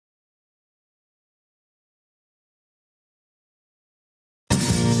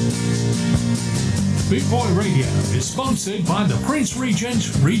Boot Boy Radio is sponsored by the Prince Regent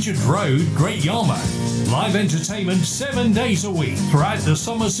Road, Great Yarmouth. Live entertainment 7 days a week throughout the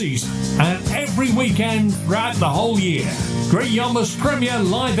summer season and every weekend throughout the whole year. Great Yarmouth's premier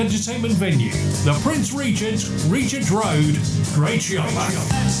live entertainment venue, the Prince Regent Road, Great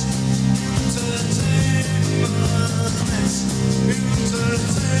Yarmouth.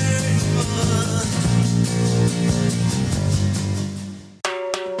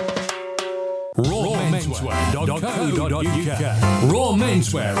 RawMenswear.co.uk. Raw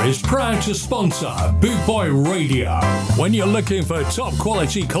Menswear is proud to sponsor Boot Boy Radio. When you're looking for top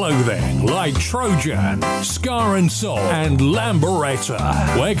quality clothing like Trojan, Scar and Soul, and Lamboretta,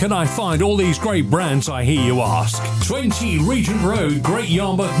 where can I find all these great brands, I hear you ask? 20 Regent Road, Great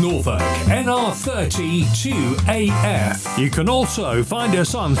Yarmouth, Norfolk, NR30 2AF. You can also find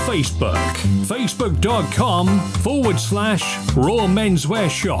us on Facebook, facebook.com/Raw Menswear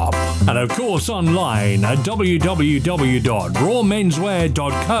Shop, and of course online at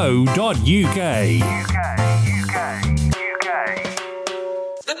www.rawmenswear.co.uk.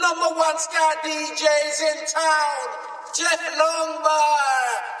 The number one star DJs in town, Geoff Longbar.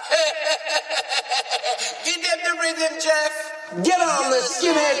 Give them the rhythm, Geoff. Get on the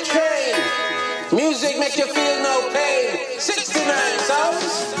skinhead train. Music make you feel no pain. 69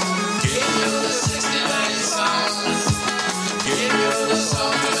 songs. Give you the 69 songs. Give you the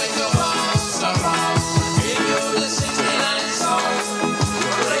song to make your bounce around. Give you the 69 songs.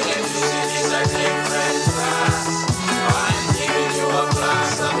 Reggae music is a different class. I'm giving you a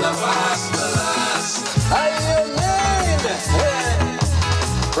blast of the past, the last. How you mean?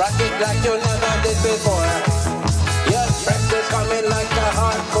 Rock it like you never did before. Your breath is coming like a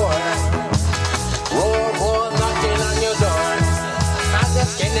hardcore. Roll knocking on your door. And the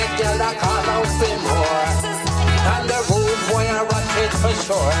skinhead girl I call out for more. And the rude boy I rock it for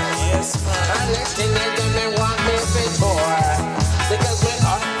sure. Yes, and next thing they do they want me before. Because we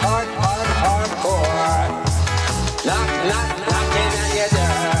hardcore. Knocking on your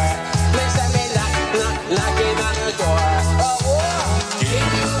door. Me say me knocking on your door. Give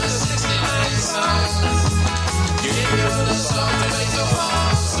you the 69 song. Give you the song to make you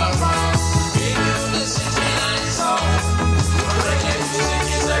bounce around. Give you the 69 song. Reggae music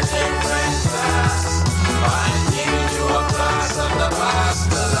is a different class. I'm giving you a blast of the past,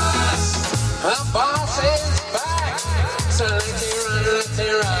 the last. The boss is back. So let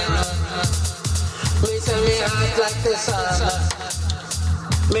it run. Me say me hot like the sun.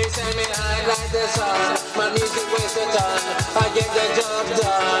 Me say me hot like the sun. My music weighs a ton. I get the job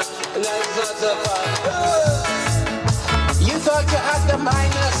done. That's not the fun. You thought you had the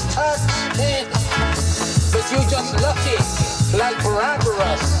minus touch, but you just lucky, like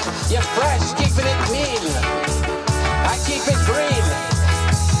Barbarous. You're fresh, keeping it clean. I keep it green.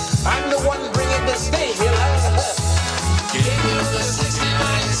 I'm the one bringing the steam, you know. Give you the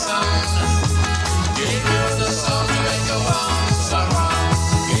 69 song. Give you the song to make you bounce around.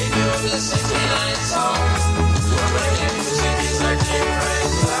 Give you the 69 song. Your reggae music is a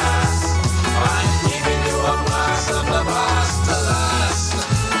different class. I'm giving you a blast of the past, the last.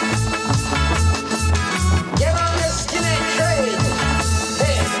 Get on the skinhead train.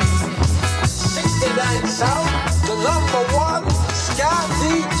 Hey, 69 sound, the number one ska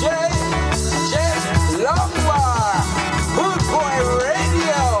DJ, Geoff Longbar, Boot Boy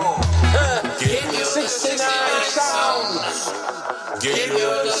Radio. Give you 69 sound. Give you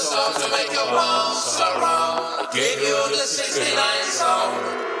the song to make you bounce around. Give you the 69 song.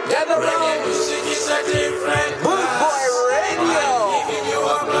 Get around. Reggae music is a different Boot Boy Radio. I'm giving you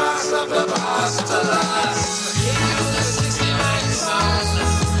a blast of the past to last. Give you the 69 song.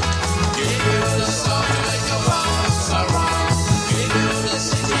 Give you the song to make you bounce around. Give you the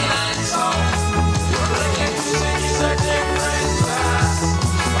 69 song. Your reggae music is a different class.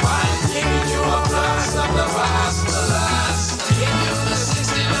 I'm giving you a blast of the past to last. Give you the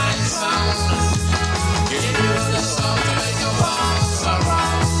 69 song. Give you the song to make you bounce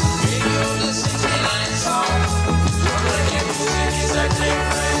around. Give you the 69 song. Your reggae music is a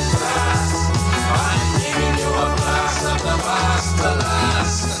different class. I'm giving you a blast of the past to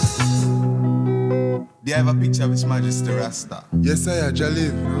last. They have a picture of His Majesty Rasta. Yes, I am.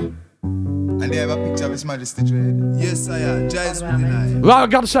 Jaliv. And they have a picture of His Majesty Dread. Yes, I am. Jai's with me. Well, I've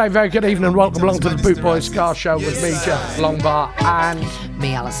got to say, very good evening and welcome along to the Boot Boy Ska Show with me, Geoff Longbar, and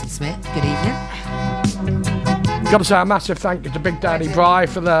me, Alison Smith. Good evening. Got to say a massive thank you to Big Daddy Bry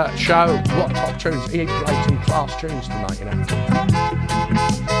for the show. What top tunes? He played some class tunes tonight, you know.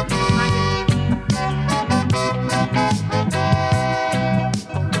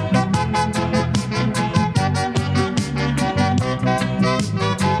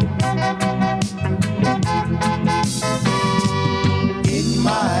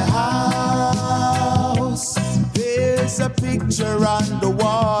 on the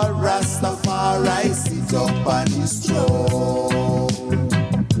wall, Rastafari sit up on his throne.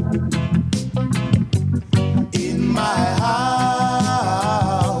 In my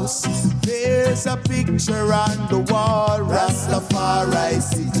house, there's a picture on the wall, Rastafari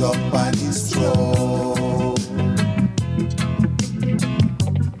sit up on his throne.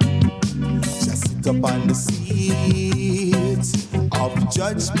 Just sit up on the seat of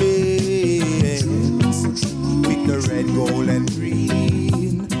judgment, with the red, gold, and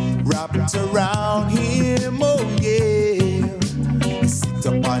green wrapped around him, oh yeah. Sit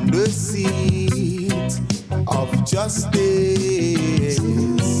upon the seat of justice,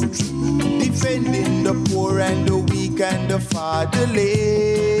 defending the poor and the weak and the fatherless.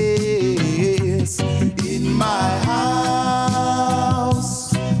 In my house,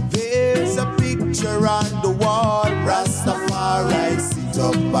 there's a picture on the wall, Rastafari sit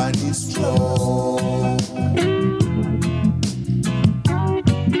up on his throne.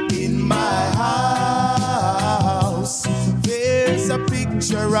 In my house, there's a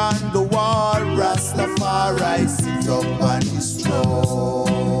picture on the wall, Rastafari sit up on his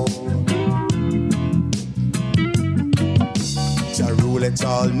throne. Jah ruleth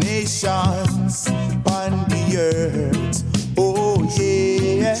all nations on the earth, oh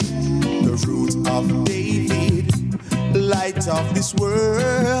yeah. The root of David, light of this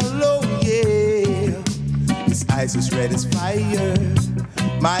world, oh yeah. His eyes is red as fire,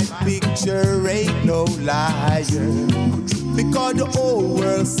 my picture ain't no liar. Because the whole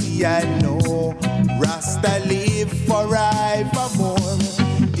world see I know, Rasta live forevermore.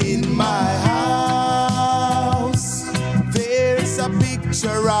 In my house, there's a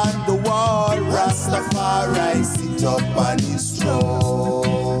picture on the wall, Rastafari sit up on his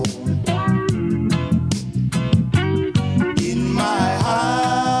throne. In my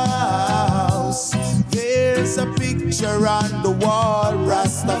house, there's a picture on the wall,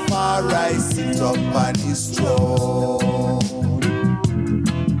 Rastafari sit up on his throne.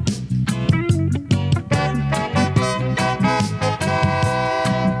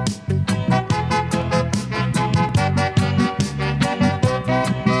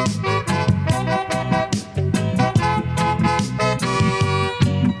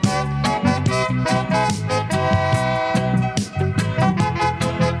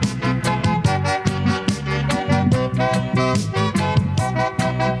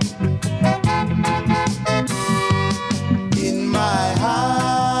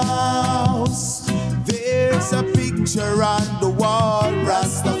 On the wall,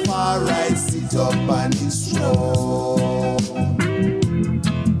 Rastafari sit up on his throne.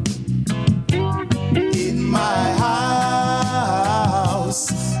 In my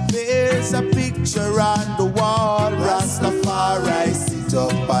house, there's a picture on the wall, Rastafari sit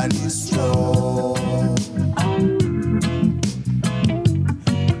up on his throne.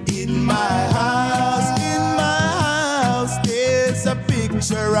 In my house, there's a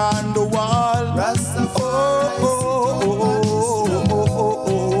picture on the wall, Rastafari.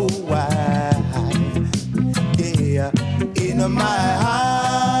 In my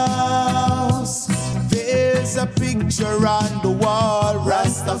house, there's a picture on the wall,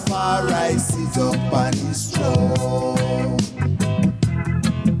 Rastafari sit up on his throne.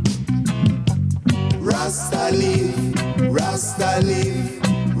 Rasta live, Rasta live,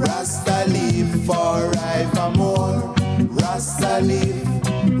 Rasta live forevermore. Rasta live,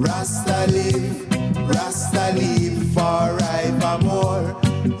 Rasta live, Rasta live forevermore.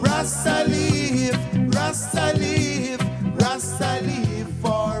 Rasta live, Rasta live, Rasta live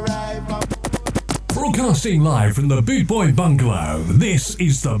forever. Broadcasting live from the Boot Boy Bungalow, this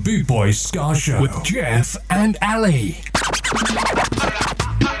is the Boot Boy Ska Show with Geoff and Ali.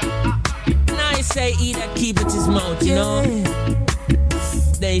 I say he that keepeth his mouth, you know,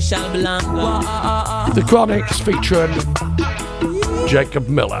 they shall belong. The Chronics featuring Jacob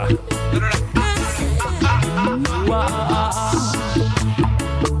Miller.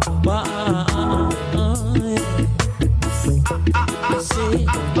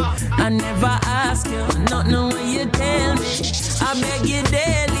 I never ask you, not know what you tell me. I beg you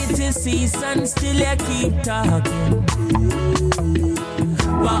daily to cease and still you keep talking.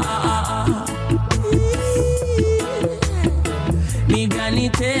 Me granny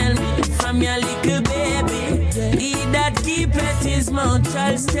tell me from your little baby, he that keepeth his mouth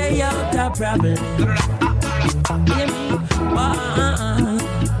shall stay out of problem. Hear me?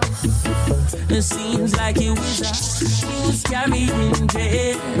 It seems like he was carrying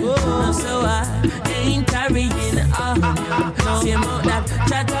dread, so I ain't carrying on. Say about that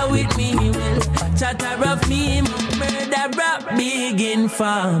chatter with me, will chatter of me, murder rap big in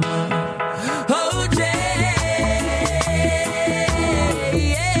farmer. Oh, Jay,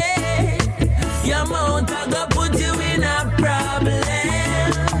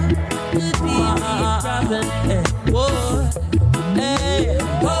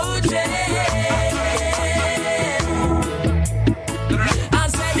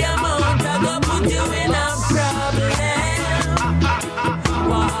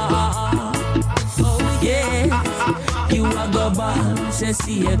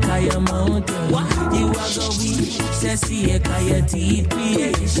 say see a kaya mountain. You are go weak, say see a kaya teeth.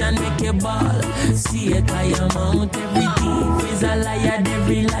 Creation make you ball, see a kaya mount. Every thief is a liar,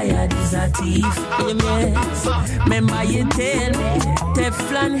 every liar is a thief. Yes, remember you tell me,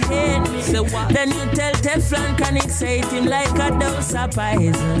 Teflon hate me. So what? Then you tell Teflon can excite him like a dose of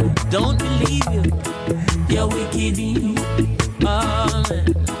poison. Don't believe you, you're wicked. Oh man,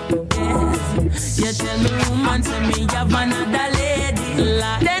 yes. You tell me woman, say me have another lady.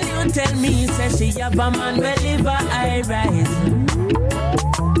 Then you tell me, say she have a man, well live a high rise.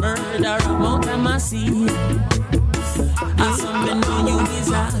 Murder amount of my seed. And some men know you is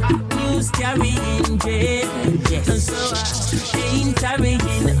a news carrying jail. And so I ain't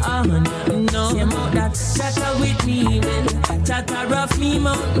carrying on. No, you know that chatter with me, well, chatter rough me,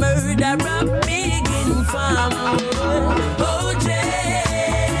 mount murder up big in farm. Oh, Jay.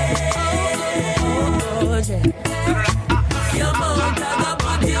 Your mouth I go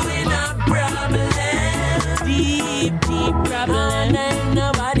put you in a problem. Deep problem. And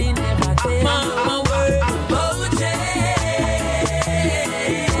nobody never tell my word. Oh, Jay.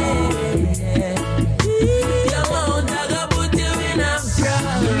 Your mouth I go put you in a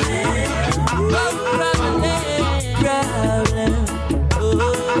problem. Oh,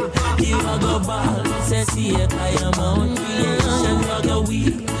 you a go ball. Say see a kaya mount. Creation you a go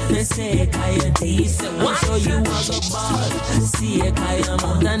weak. They say kaya teeth. I'll show you a go ball. See a kaya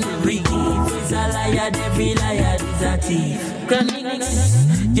mount and every thief is a liar. Every liar is a thief.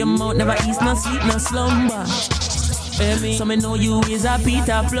 Your mouth never eats no sleep, no slumber. So me know you is a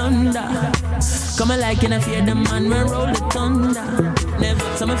Peter plunder. Come like in a fear the man when roll the thunder.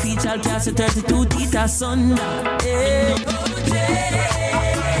 Never so me feet shall cast a 32 teeth asunder. Hey.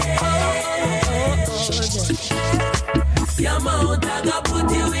 Your mouth I go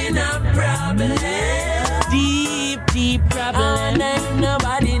put you in a problem. Deep problem. And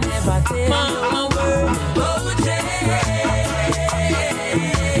nobody never tell my word. Oh,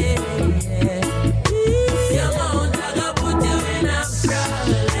 your mouth I go put you in a problem.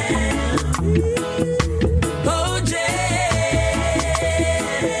 Oh,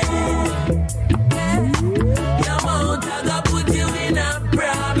 your mouth I go put you in a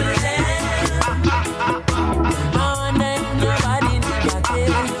problem.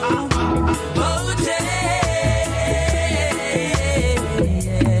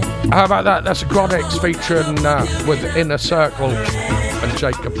 How about that? That's a Chronix featuring with Inner Circle and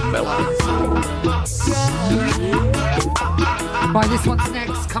Jacob Miller. Right, this one's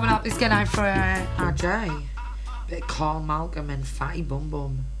next. Coming up, it's going out for RJ. Bit of Carl Malcolm and Fatty Bum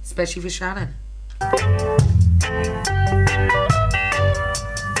Bum, especially for Shannon.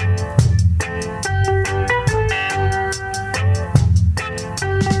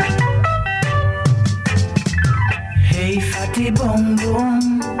 Hey, Fatty Bum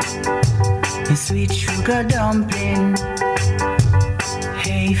Bum, sweet sugar dumpling.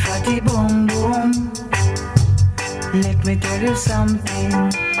 Hey, Fatty Bum Bum, let me tell you something.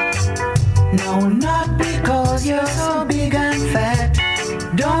 No, not because you're so big and fat.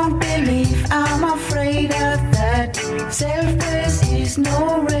 Don't believe I'm afraid of that. Self-praise is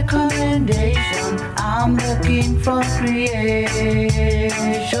no recommendation. I'm looking for creation.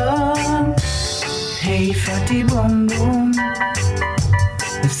 Hey, Fatty Bum Bum,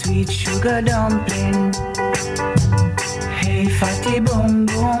 the sweet sugar dumpling. Hey, Fatty Bum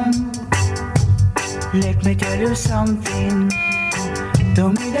Bum, let me tell you something.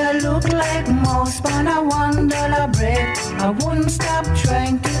 Don't me that look like mouse on a $1 bread. I wouldn't stop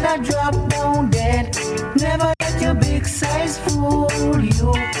trying till I drop down dead. Never let your big size fool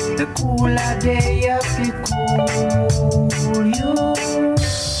you. The cooler day of the cool you.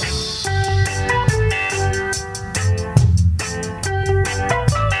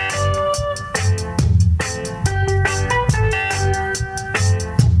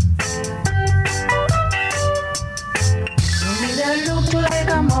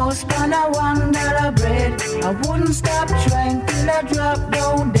 On a $1 bread, I wouldn't stop trying till I drop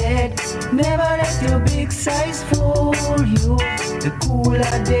down dead. Never let your big size fool you. The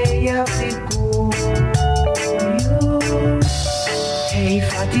cooler day of the cool you. Hey,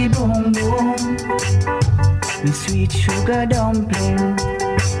 Fatty Bum Bum, the sweet sugar dumpling.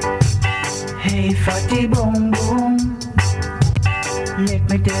 Hey, Fatty Bum Bum, let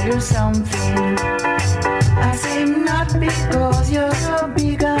me tell you something. I say not because you're so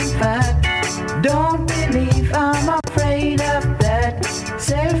big and fat. Don't believe I'm afraid of that.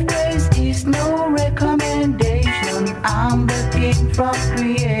 Self-praise is no recommendation. I'm looking for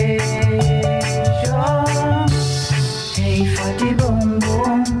creation. Hey, Fatty Bum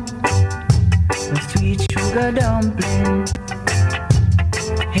Bum, a sweet sugar dumpling.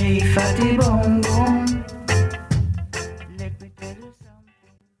 fatty bum bum.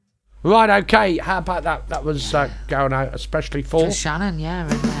 Right, okay. How about that? That was going out especially for Shannon, yeah,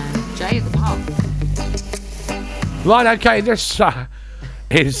 and Jay at the pub. Right, okay. This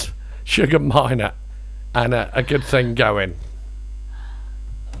is Sugar Minor and a good thing going.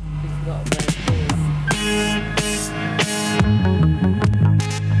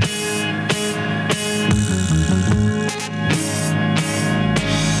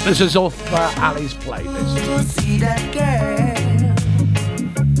 This is off Ali's playlist. See that girl,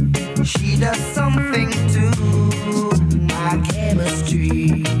 she does something to my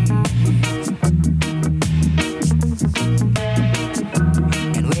chemistry.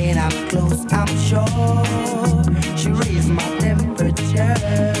 And when I'm close, I'm sure she raised my temperature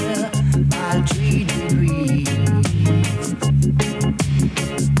by 3 degrees.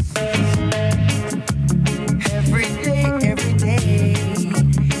 Every day,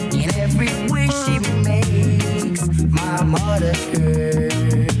 in every wish she makes, my mother curse.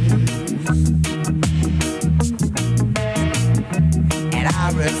 And I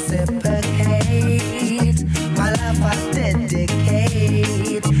reciprocate my love, I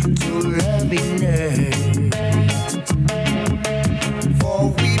dedicate to loving her. For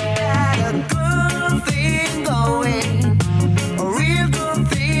we've got a good thing going, a real good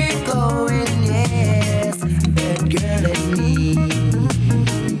thing going, yes, that girl and me.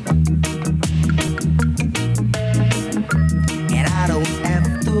 And I don't have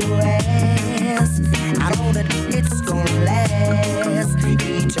to ask, I know that it's gonna last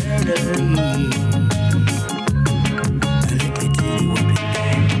eternally. Let me tell you what we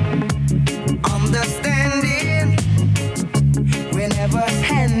can. Understanding, we're never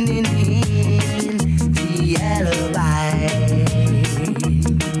hand in hand, the alibi.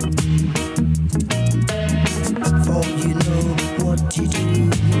 For you know what you do,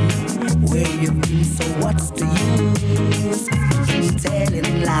 where you've been, so what's the use in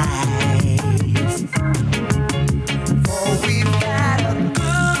telling lies? For we've got a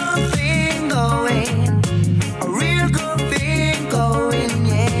good thing going, a real good thing going,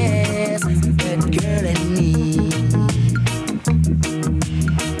 yes, that girl and me.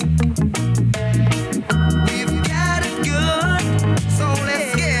 We've got it good, so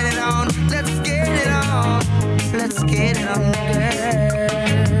let's get it on, let's get it on, let's get it on, girl.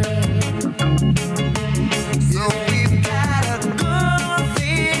 So we've got a good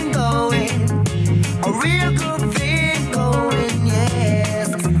thing going, a real good thing going, yes,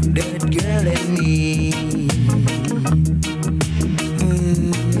 that girl and me.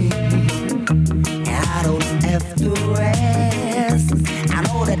 And I don't have to rest, I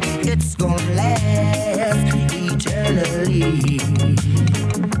know that it's gonna last eternally.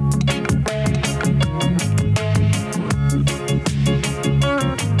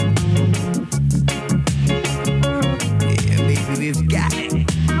 Yeah, baby, we've got it.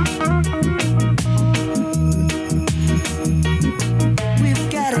 We've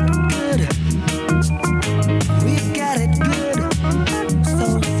got it good. We've got it good.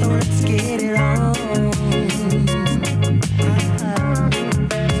 So let's get it on.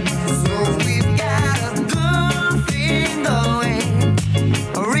 So we've got a good thing going,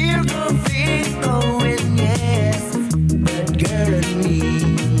 a real good thing going, yes, that girl and me.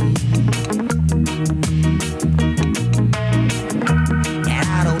 And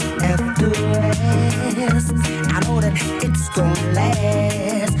I don't have to rest, I know that it's gonna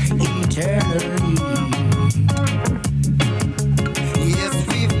last eternally. Yes,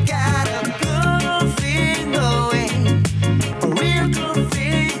 we've got a good thing going, a real good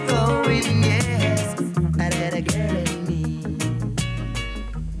thing going, yes, that girl and me.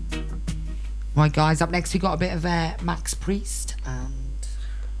 Right, guys, up next we got a bit of Max Priest and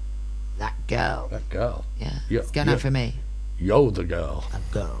that girl. That girl. Yeah, Yeah, it's going yeah. out for me. Yo, the girl.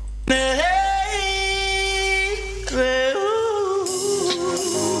 That girl. The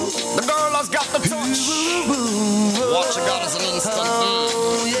girl has got the touch. What you got is an instant.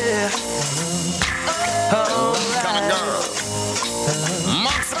 Oh, yeah. Oh, that kind of girl.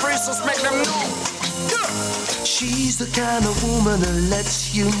 Max Priestess make them know. She's the kind of woman that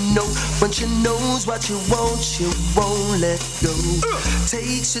lets you know when she knows what you want, she won't let go.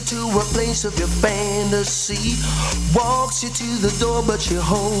 Takes you to a place of your fantasy, walks you to the door, but she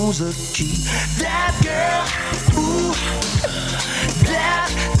holds the key. That girl, ooh, that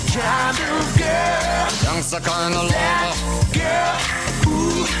kind of girl. Youngster kind of That lover. girl,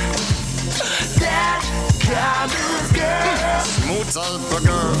 ooh, that kind of girl. Smooth type of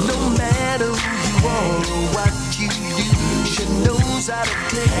girl. No matter who you are or what you do, she knows how to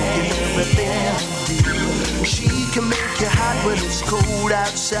play everything. She can make you hot when it's cold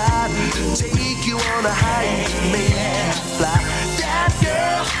outside. Take you on a high, make you fly. That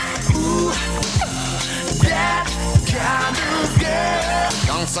girl, ooh, that kind of girl.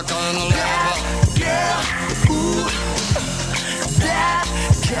 Gangsta kind of lover. Girl, ooh, that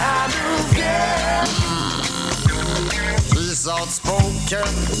kind of girl. She's outspoken,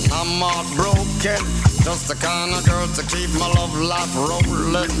 I'm heartbroken. Just the kind of girl to keep my love life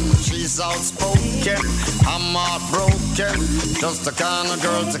rolling. She's outspoken, I'm heartbroken. Just the kind of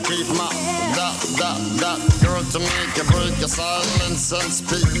girl to keep my that girl to make you break your silence and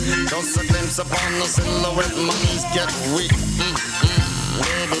speak. Just a glimpse upon the silhouette, my knees get weak.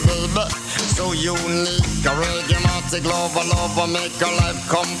 Baby, so unique. A reggae lover, make her life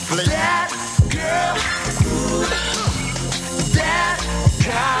complete. That girl, ooh, that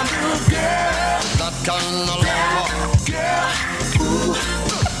kind of girl. That kind of lover. Girl, ooh,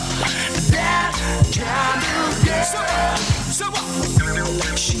 that kind of girl.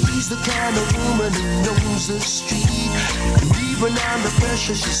 She's the kind of woman who knows the street. And even under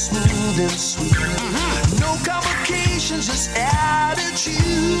pressure, she's smooth and sweet. No complications, just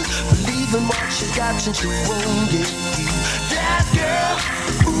attitude. Believe in what she got and she won't get you. That girl,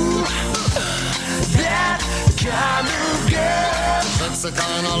 ooh, that kind of girl. That's the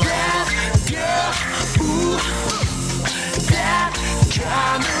kind of lover. That girl, ooh, that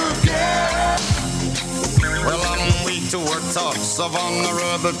kind of girl. Well, I'm weak to her touch, so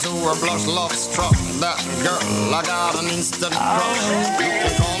vulnerable to her blush, love struck. That girl, I got an instant crush. You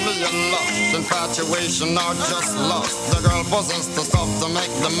can call me a lust, infatuation or just lust. The girl possessed the stuff to make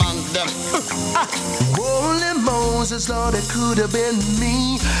the man them. Holy Moses, Lord, it could have been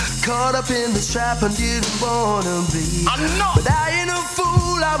me. Caught up in this trap and didn't wanna be. I know. But I ain't a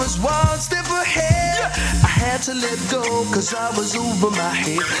fool, I was one step ahead. I had to let go, cause I was over my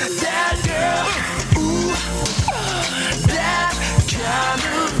head. That girl, ooh, that kind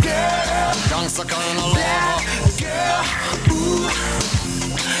of girl. Gangsta kind of lover. That girl, ooh,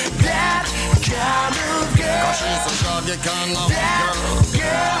 that kind of girl. Cause she's a shaggy kind of that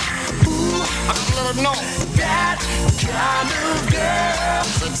girl. Ooh, I can let her know. That kind of girl.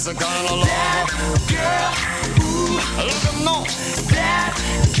 Sexy kind of lover. That girl. Ooh, let her know. That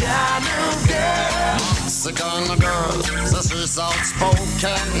kind of girl. Sexy kind of girl. So she's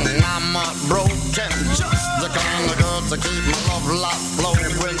outspoken and I'm heartbroken. Just the kind of girl to keep my love life flowing.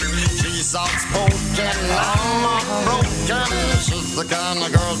 She's outspoken, I'm heartbroken. She's the kind of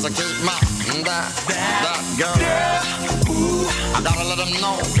girl to keep my that girl. Ooh, I gotta let them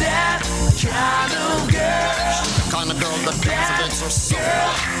know. That kind of girl. She's the kind of girl that cultivates her soul.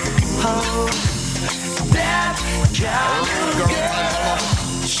 Oh, that kind of girl.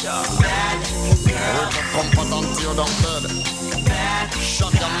 That girl. With a comfort until you're dead.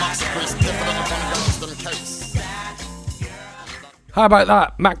 Shut your max priest, different upon girls them case. How about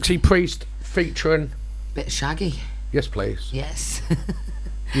that? Maxi Priest featuring. Bit shaggy. Yes, please. Yes.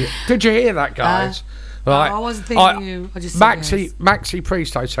 Yeah. Did you hear that, guys? Right. No, I wasn't thinking you. I just Maxi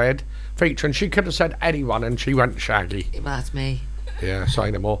Priest, I said, featuring. She could have said anyone, and she went Shaggy. Well, that's me. Yeah,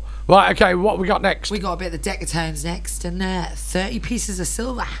 say no more. Right, okay, what we got next? We got a bit of the Decatones next, and 30 pieces of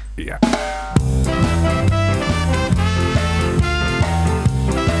silver. Yeah.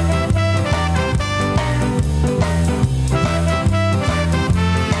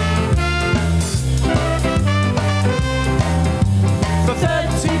 For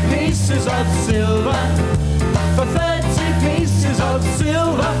 30 pieces of silver, for 30 pieces of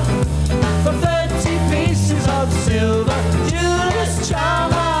silver, for 30 pieces of silver, Judas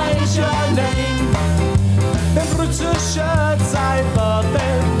Charmer is your name. Den brutto shirts I bought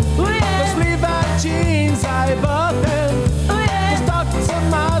them, the sleeve-out jeans I bought them, the Dr.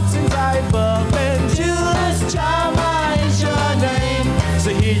 Martens I bought them. Judas Charmer is your name, so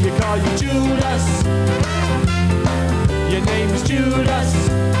here you call you Judas. Your name's Judas.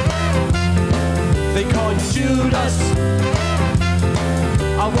 They call you Judas.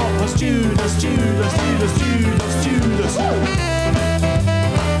 I what was Judas, Judas, Judas, Judas, Judas.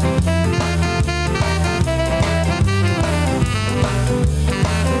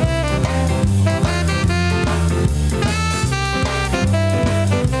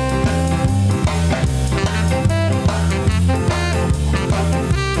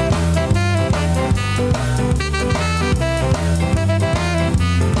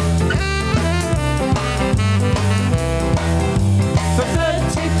 For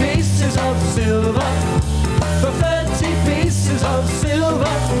 30 pieces of silver, for 30 pieces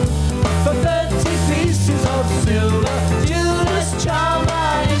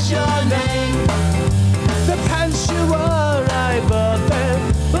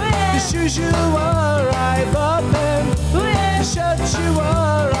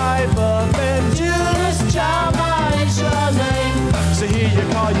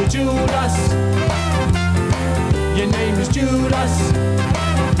call you Judas. Your name is Judas.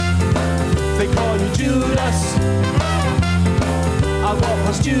 They call you Judas. I walk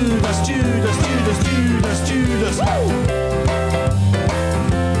past Judas, Judas, Judas, Judas, Judas. Woo!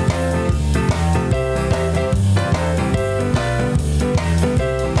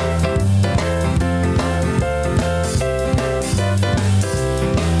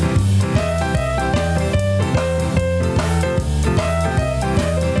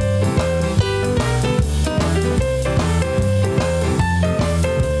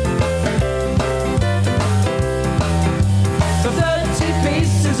 For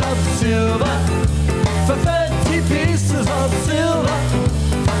 30 pieces of silver,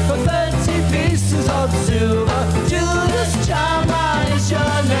 for 30 pieces of silver, Judas Charmer is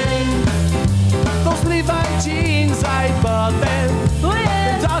your name. Those Levi jeans, I bought them. Oh,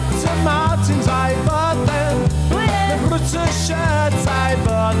 yeah. The Dr. Martens, I bought them. Oh, yeah. The British shirts, I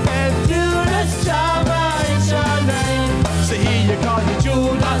bought them. Judas Charmer is your name. So here you call you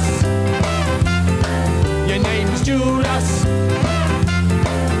Judas. Your name is Judas.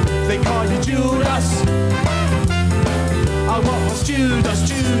 They call you Judas. I was Judas,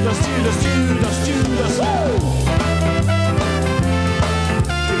 Judas, Judas, Judas, Judas. Woo!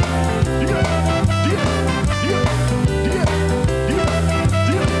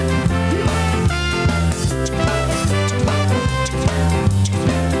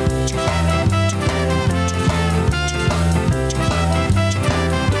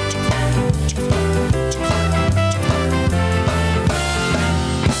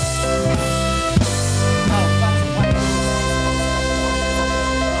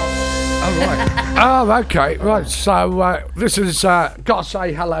 Oh, okay, right. So this is got to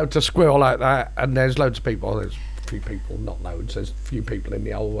say hello to Squirrel out there, and there's loads of people. There's a few people, not loads. There's a few people in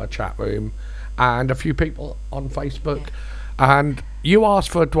the old chat room, and a few people on Facebook. And you asked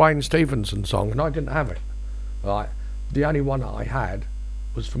for a Dwayne Stevenson song, and I didn't have it. Right, the only one I had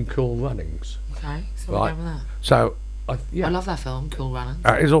was from Cool Runnings. Okay, so right. we're going with that. So I love that film, Cool Runnings.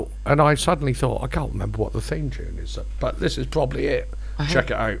 And I suddenly thought I can't remember what the theme tune is, but this is probably it.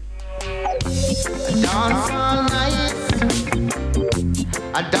 Check it out. I dance all night.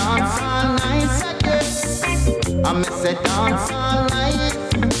 I dance all night again. I miss a dance all night.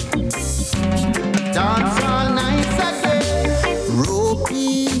 Dance all night again.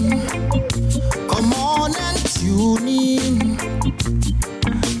 Roping, come on and tune in.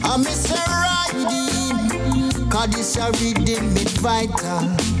 I miss a riding, 'cause this a rhythm is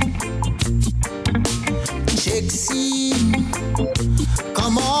vital. Check scene,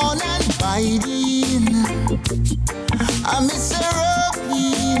 come on and bite in. I miss a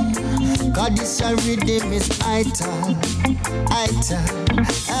roping, 'cause this a rhythm is ital, ital.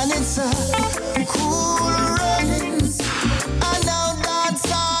 And it's a cool runnings. I know that's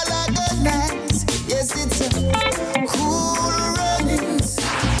all of the nights. Yes, it's a cool runnings.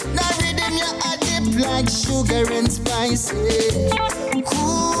 Now rhythm you a dip like sugar and spice.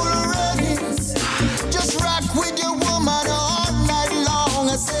 Cool runnings. Just rock with your woman all night long.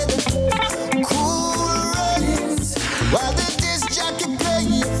 I said, cool runnings. While the disc jockey play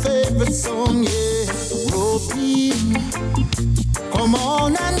your favorite song, yeah. Roping, come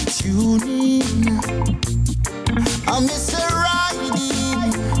on and tune in. I miss a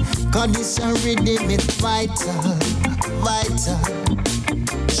riding, 'cause this a rhythm is vital, vital.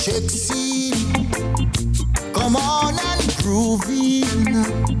 Check scene, come on and groove in.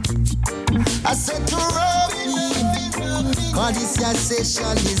 I said to Robin, 'cause this your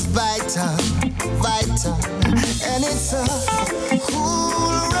session is vital, vital. And it's a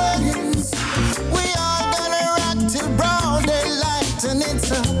cool runnings. We all gonna rock till broad daylight. And it's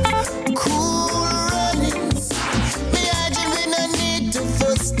a cool runnings. Me urging we no need to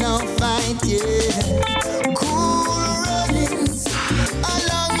fuss, no fight, yeah. Cool runnings. A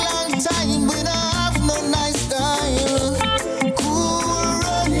long, long time we don't have no nice style. Cool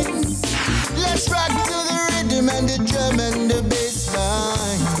runnings. Let's rock to the rhythm and the drum and the bass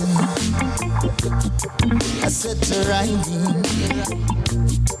line. I said to riding,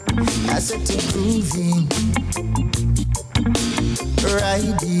 I said to grooving,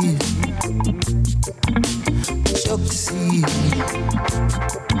 riding, Chucksy.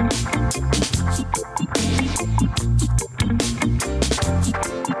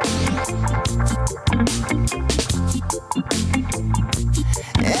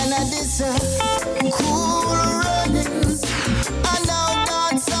 And I did some cool runnings. I know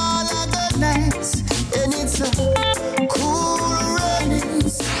that's all of the nights. And it's a cool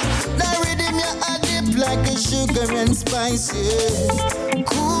runnings. The rhythm you a dip like a sugar and spice, yeah.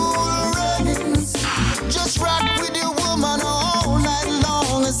 Cool runnings. Just rock with your woman all night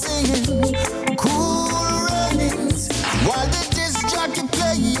long.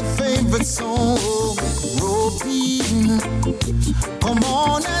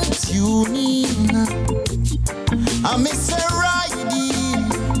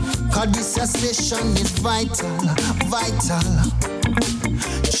 Cause this session is vital, vital.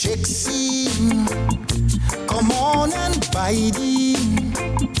 Check scene, come on and bite in.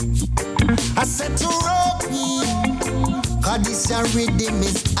 I said to Robbie, cause this rhythm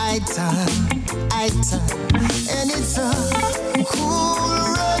is ital, ital. And it's a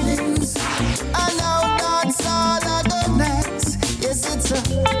cool runnings, and now that's all of the nights. Yes, it's a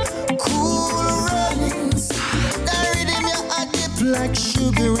cool runnings. The rhythm you add dip like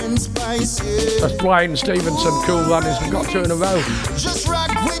sugar and spices. That's Brian Stevenson, Cool Runnings. We've got 2 in a row. Just rock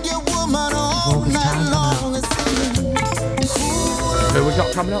with your woman all night long. Who we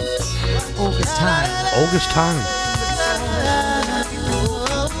got coming up? August time. August time.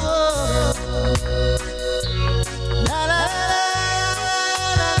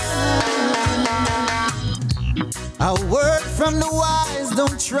 A word from the wise,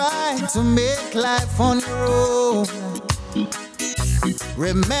 don't try to make life on your own.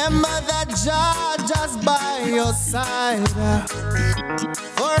 Remember that Jah just by your side.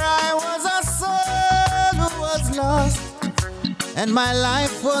 For I was a soul who was lost, and my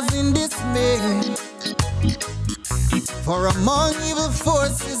life was in dismay. For among evil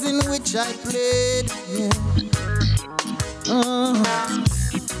forces in which I played,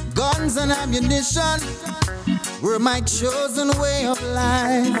 guns and ammunition were my chosen way of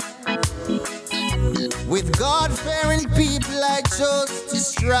life. With God-fearing people I chose to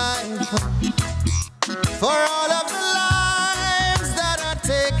strive. For all of the lives that are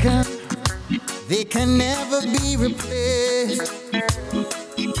taken, they can never be replaced.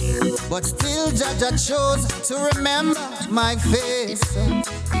 But still Jaja chose to remember my face.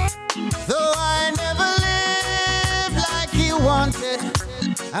 Though I never lived like he wanted,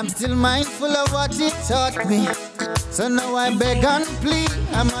 I'm still mindful of what he taught me. So now I beg and plead,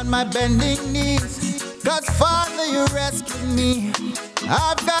 I'm on my bending knees. Cause Father, you rescued me.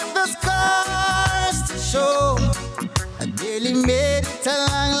 I've got the scars to show. I barely made it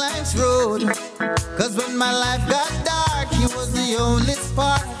along life's road. Cause when my life got dark, he was the only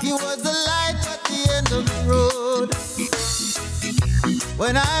spark. He was the light at the end of the road.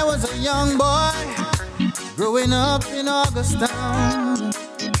 When I was a young boy, growing up in Augustown,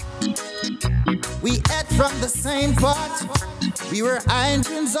 we ate from the same pot. We were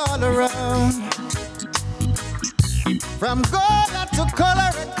irons all around. From Gola to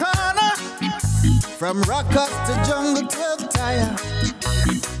Colorado, from Rockers to Jungle 12 Tire,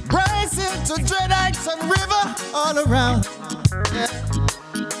 Bryce Hill to Dreadites and River, all around. Yeah.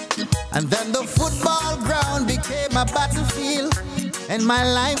 And then the football ground became a battlefield, and my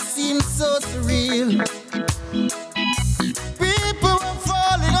life seemed so surreal. People were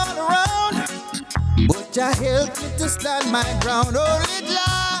falling all around, but Jah helped me to stand my ground.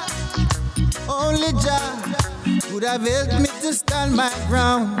 Only Jah would have helped me to stand my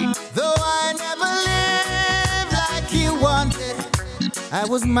ground. Though I never lived like he wanted, I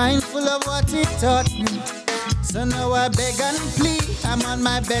was mindful of what he taught me. So now I beg and plead, I'm on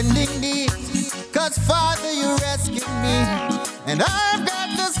my bending knees. Cause Father, you rescued me, and I've got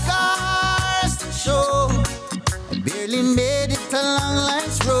the scars to show. I barely made it along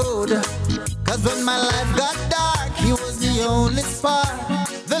life's road. Cause when my life got dark, he was the only spark,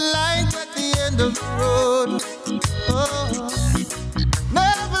 the light at the end of the road. Oh,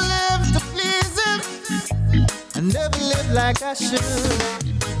 never lived to please him, I never lived like I should.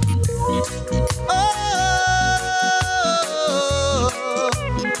 Oh,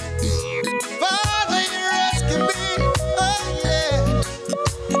 Father, you rescued me. Oh yeah,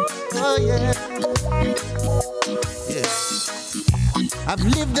 oh yeah, yeah. I've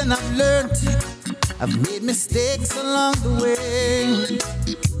lived and I've learned. I've made mistakes along the way.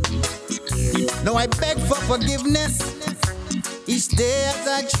 Now I beg for forgiveness each day as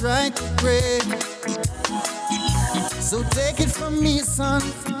I try to pray. So take it from me, son,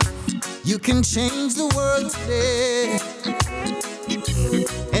 you can change the world today.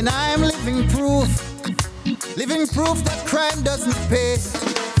 And I am living proof that crime doesn't pay.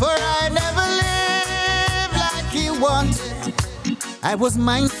 For I never lived like he wanted, I was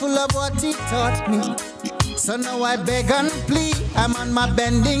mindful of what he taught me. So now I beg and plead, I'm on my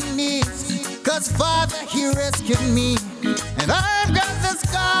bending knees. Cause Father, he rescued me, and I've got the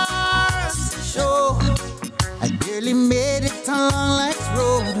scars to show. I barely made it along life's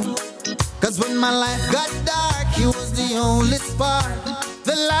road. Cause when my life got dark, he was the only spark,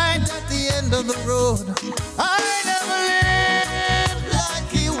 the light at the end of the road. I never lived like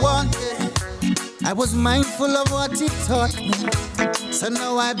he wanted, I was mindful of what he taught me. So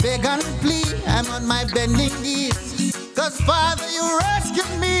now I beg and plead, I'm on my bending knees. Cause Father, you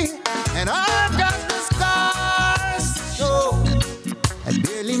rescued me, and I've got the scars to show. I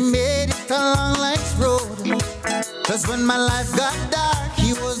barely made it along life's road. Cause when my life got dark,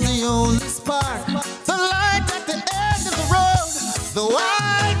 he was the only spark. The light at the end of the road. Though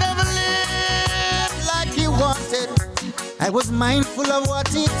I never lived like he wanted, I was mindful of what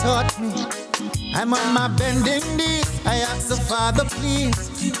he taught me. I'm on my bending knees, I ask the Father, please.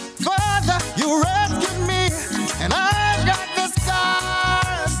 Father, you rescued me, and I've got the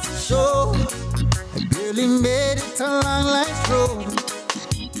scars to show. I barely made it along life's road.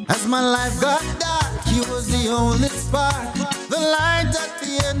 As my life got dark, he was the only spark. The light at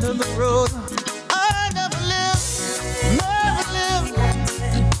the end of the road. I never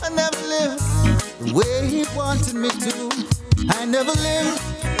lived the way he wanted me to. I never lived.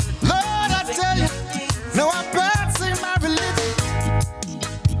 Lord, I tell you, no, I'm passing my religion.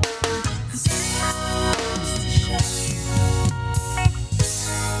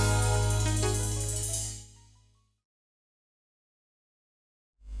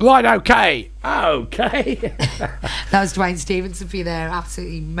 Right, okay. That was Dwayne Stevenson for you there.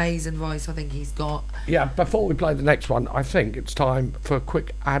 Absolutely amazing voice I think he's got. Yeah, before we play the next one, I think it's time for a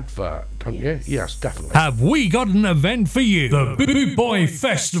quick advert, don't you? Yes, definitely. Have we got an event for you? The Boot Boy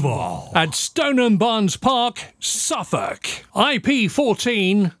Festival at Stoneham Barnes Park, Suffolk. IP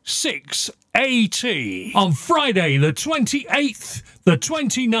 14 6AT. On Friday the 28th, the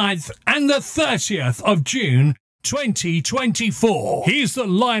 29th and the 30th of June 2024. Here's the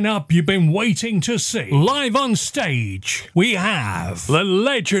lineup you've been waiting to see. Live on stage, we have the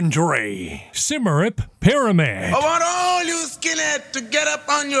legendary Simmerip Pyramid. I want all you skinhead to get up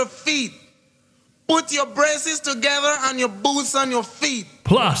on your feet. Put your braces together and your boots on your feet.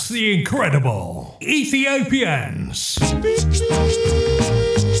 Plus the incredible Ethiopians.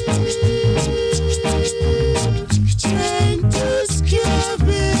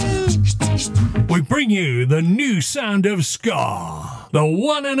 We bring you the new sound of ska, the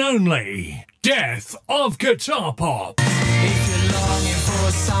one and only Death of Guitar Pop. If you're longing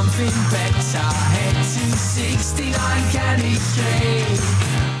for something better, head to 69 Candy Street.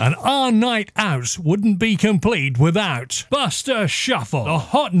 And our night out wouldn't be complete without Buster Shuffle, the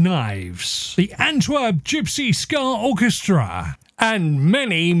Hot Knives, the Antwerp Gypsy Ska Orchestra, and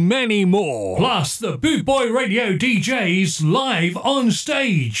many, many more. Plus the Boot Boy Radio DJs live on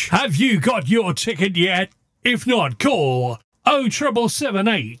stage. Have you got your ticket yet? If not, call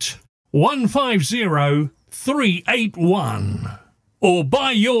 07778 150 381 or buy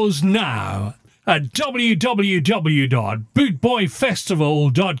yours now at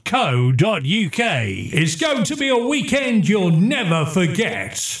www.bootboyfestival.co.uk. It's going to be a weekend you'll never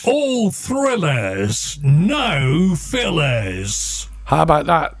forget. All thrillers, no fillers. How about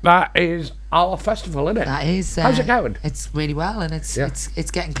that? That is our festival, isn't it? That is. How's it going? It's really well, and it's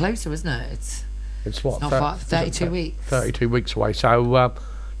getting closer, isn't it? It's what? It's not far, 32 weeks. 32 weeks away. So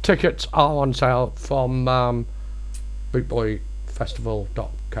tickets are on sale from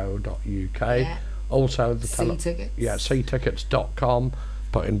bootboyfestival.co.uk. Yeah. Also the C-tickets. Yeah, ctickets.com.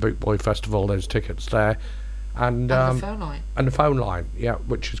 Put in Boot Boy Festival. There's tickets there. And the phone line. And the phone line, yeah,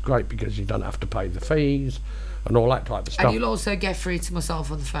 which is great because you don't have to pay the fees and all that type of stuff. And you'll also get through to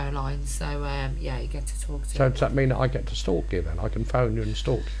myself on the phone line, so yeah, you get to talk to. So does that mean that I get to stalk you then? I can phone you and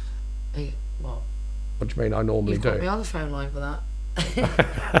stalk you? What? What do you mean I normally You've do? got me on the phone line for that.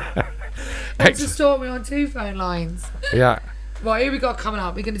 Not to stalk me on 2 phone lines. Yeah. Right, here we got coming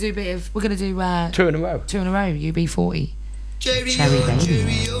up. We're gonna do 2 in a row. 2 in a row. UB40. Cherry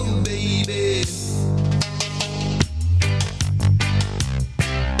Baby. baby.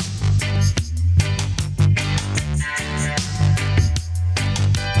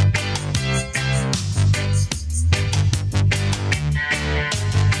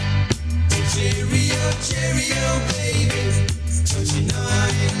 Cheerio, baby. Don't you know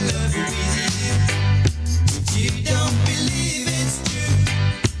I'm in love with you? If you don't believe it's true,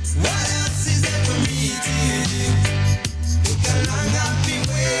 what else is there for me to do? Look how long I've been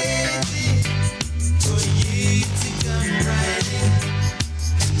waiting for you to come right in.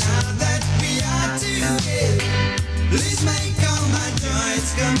 And now that we are together, please make all my joys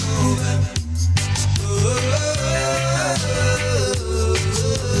come over.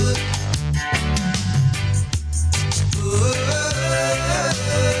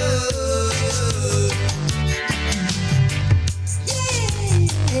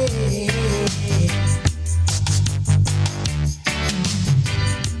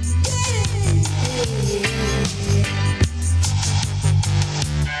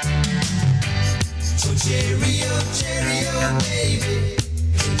 Cheerio, baby.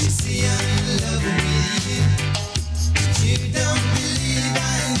 Can you see I'm in love with you? If you don't believe I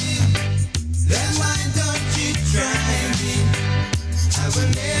do, then why don't you try me? I will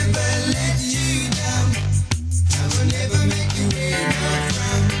never never let you down. I will never make you wait or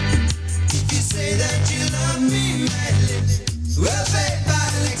frown. If you say that you love me madly, well, babe,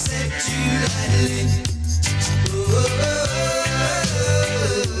 I'll accept you gladly. Oh, oh, oh,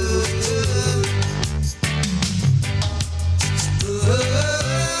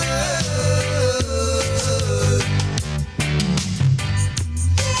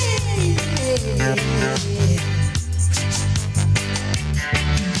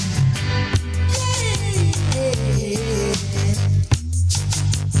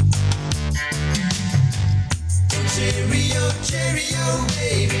 Cheerio,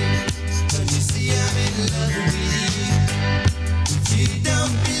 baby. Don't you see I'm in love with you? If you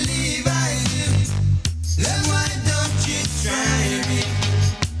don't believe I do, then why don't you try me?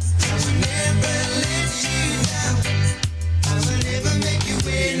 I will never let you down. I will never make you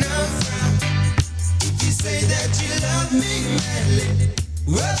wait no frown. If you say that you love me madly,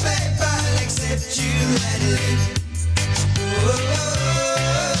 well, babe, I'll accept you gladly. Oh, oh, oh,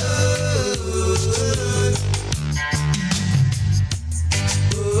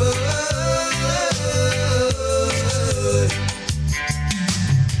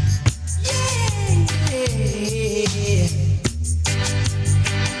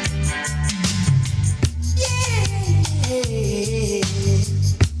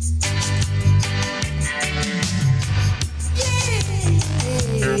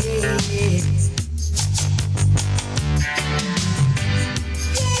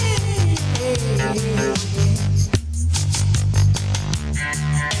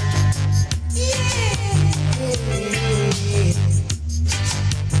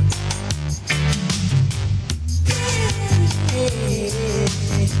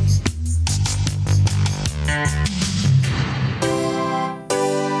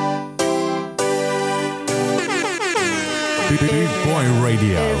 Boot Boy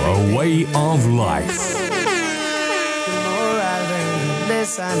Radio, a way of life. The more I learn, the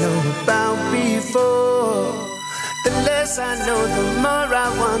less I know about before. The less I know, the more I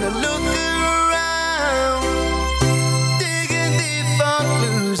wanna look around. Digging deep for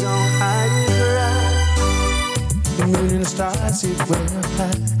clues on higher ground. The moon and the stars sit way up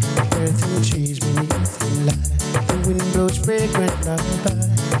high. Earth and trees beneath the light. The wind blows fragrant lullaby.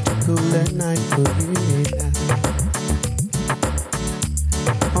 To cool at night for you and I.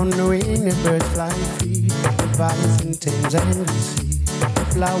 On the wing, the birds fly free. The Leviathan tames and the sea. The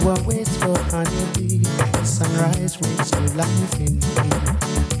flower waits for honeybee. The sunrise wakes new life in me.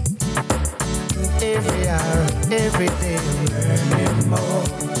 Every hour, every day, I'm learning more.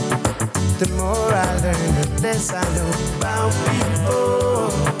 The more I learn, the less I know about people.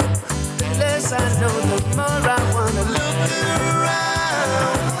 The less I know, the more I wanna look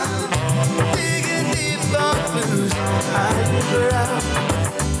around. Digging deep for clues on higher ground.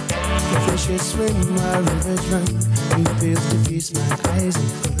 The fishes swim while rivers run. New fields to feast my eyes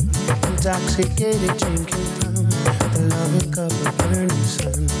and fun. Intoxicated drinking from the loving cup of burning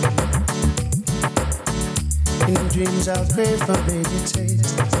sun. In dreams I'll crave for baby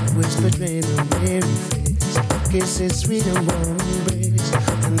taste. Whispered rain on weary face. Kisses sweet and warm embrace.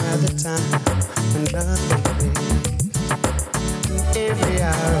 Another time, another place. Every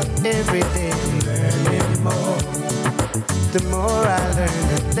hour, every day, I'm learning more. The more I learn,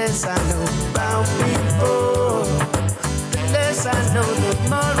 the less I know about people. The less I know, the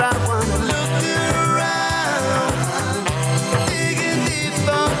more I wanna look around. Digging deep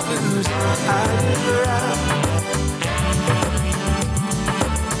for clues on higher ground.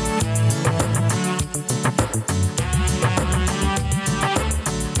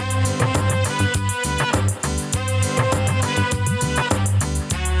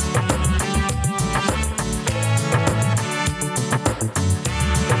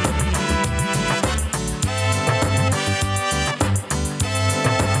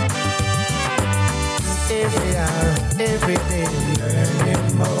 Every day I'm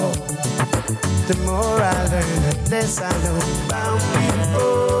learning more. The more I learn, the less I know about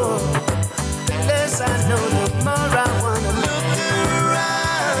people. The less I know, the more I wanna look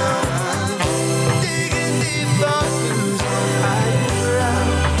around. Digging deep for clues on higher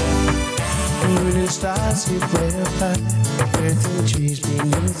ground. The moon and stars sit way up high. Earth and trees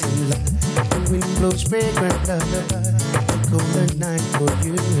beneath the light. The wind blows fragrant lullaby. Golden night for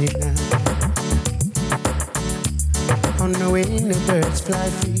you and I. On the wing, the birds fly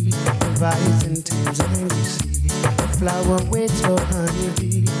free. Leviathan tames angry sea. The flower waits for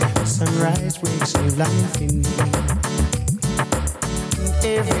honeybee. The sunrise wakes new life in me.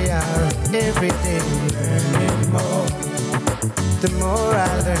 Every hour, every day, I'm learning more. The more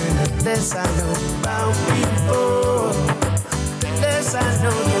I learn, the less I know about people. The less I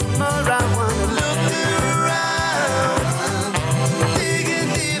know, the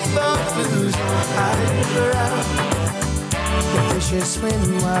Careless when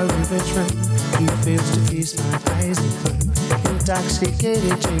while rivers run, he fails to feast my eyes in fun.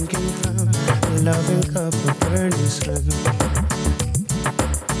 Intoxicated drinking from the loving cup of burning sun.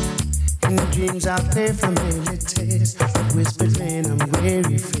 In dreams I play familiar taste, whispered rain I'm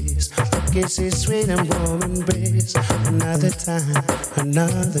weary face. Kisses sweet and warm embrace. Another time,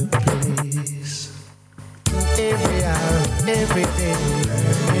 another place. Every hour, every day I'm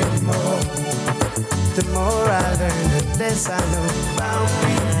learning more. The more I learn, the less I know about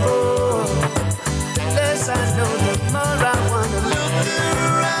people. The less I know, the more I wanna look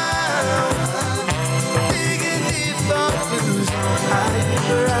around. Digging deep for clues on higher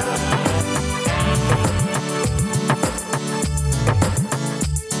ground.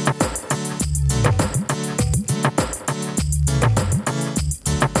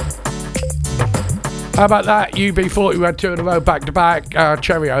 How about that? UB40, we had two in a row back to back.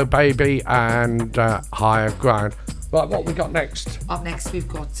 Cheerio Baby and Higher Ground. Right, what we got next? Up next, we've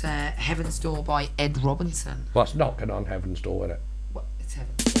got Heaven's Door by Ed Robinson. What's knocking on Heaven's Door, isn't it? What? It's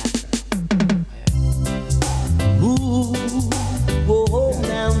Heaven. Ooh, oh,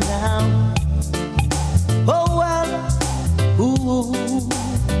 now, now. Oh, well. Ooh,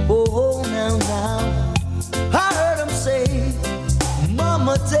 oh, now, now. I heard him say,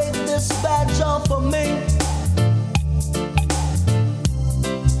 Mama, take this badge off of me.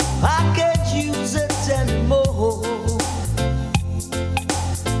 I can't use it anymore.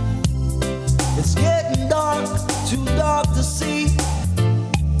 It's getting dark, too dark to see.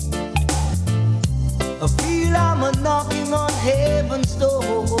 I feel I'm a knocking on heaven's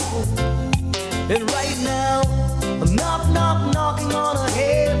door. And right now, I'm knocking on a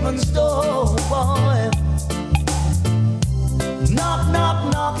heaven's door, boy. Knocking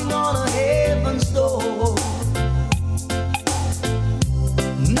on a heaven's door.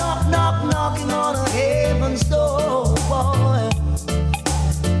 Knocking on a heaven's door, boy.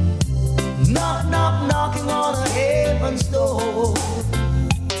 Knocking on a heaven's door.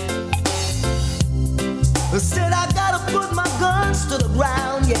 I said I gotta put my guns to the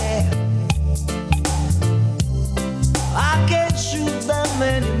ground, yeah. I can't shoot them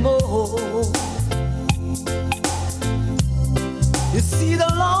anymore. You see the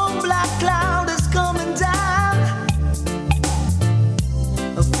long black cloud is coming down.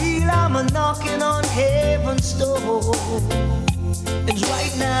 I feel I'm a knocking on heaven's door. And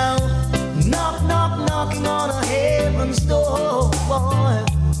right now, knocking on a heaven's door, boy.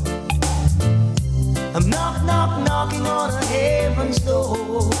 I'm knocking on a heaven's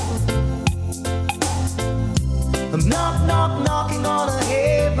door. I'm knocking on a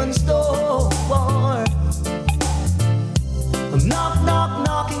heaven's door, boy. I'm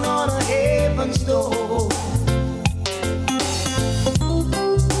knocking on a heaven's door.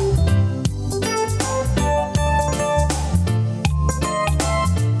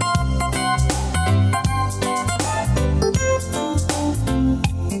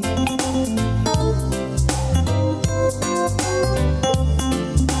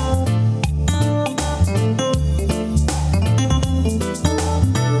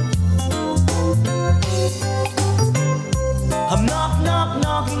 I'm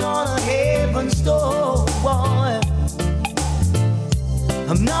knocking on a heaven's door, boy.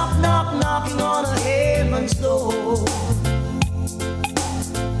 I'm knocking on a heaven's door.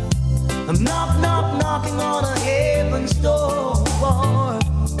 I'm knocking on a heaven's door, boy.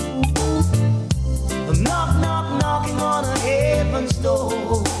 I'm knocking on a heaven's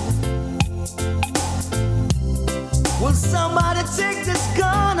door. Will somebody take this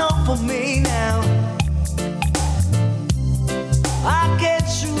gun off of me now? I can't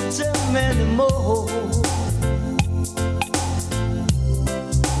shoot him anymore.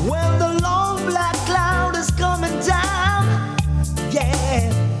 When the long black cloud is coming down,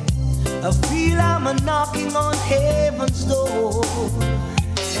 yeah, I feel I'm a knocking on heaven's door.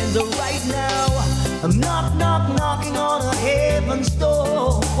 And right now, I'm knocking on a heaven's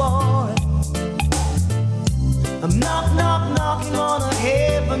door, boy. I'm knocking on a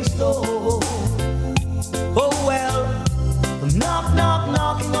heaven's door. Oh well, I'm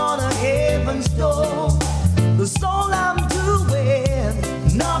knocking on a heaven's door. That's all I'm doing.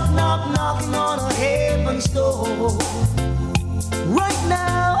 Knocking on a heaven's door. Right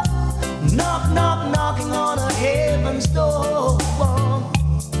now, knocking on a heaven's door.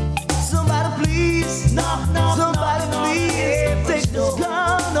 Somebody please, somebody please take this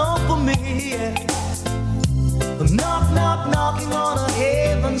gun off of me. I'm knocking on a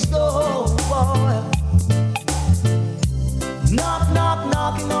heaven's door, boy.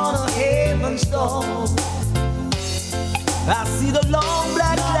 Knocking on a heaven's door. I see the long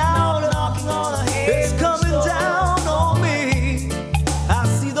black cloud knocking on a heaven's door. It's coming down on me.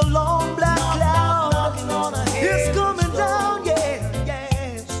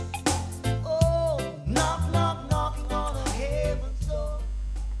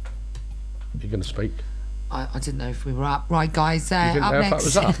 going to speak. I didn't know if we were up. Right, guys. You didn't Up know next.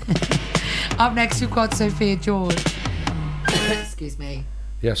 if that was up? Up next, we've got Sophia George. Excuse me.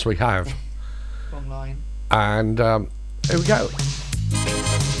 Yes, we have. Wrong line. And here we go.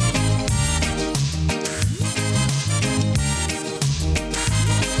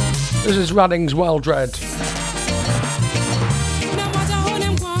 This is Running's Well Dread.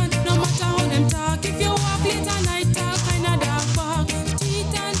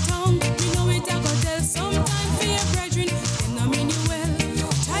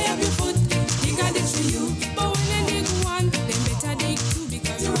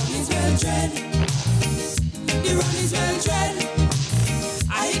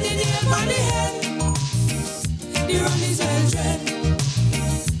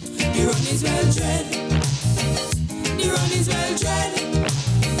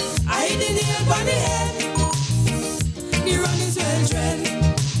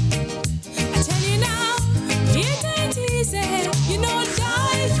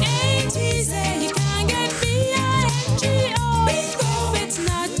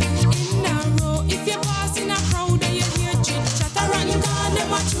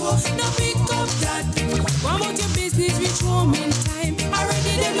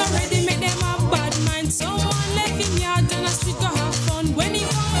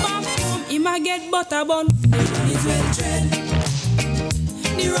 butter bun. The run is well tread.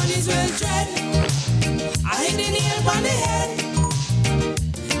 The run is well tread. I hit the nail on the head.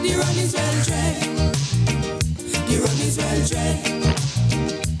 The run is well tread. The run is well tread.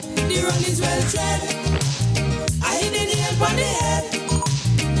 The run is well tread. I hit the nail on the head.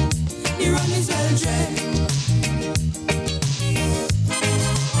 The run is well tread.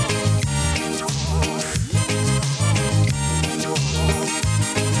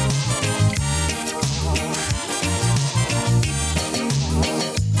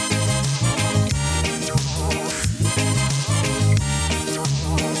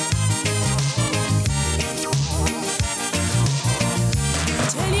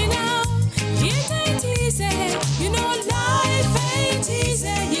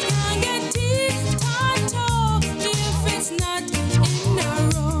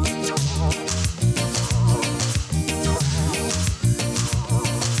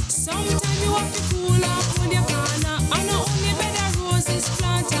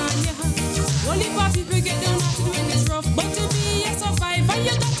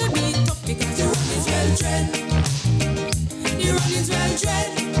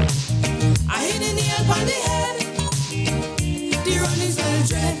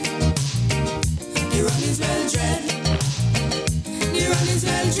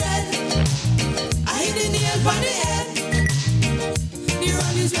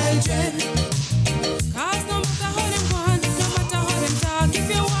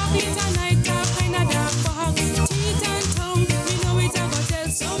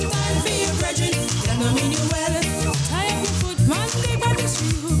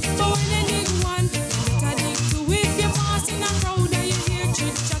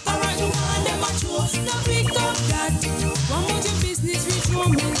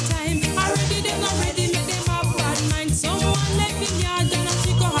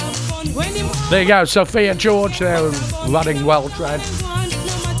 There you go, Sophia George there, running Well Dread.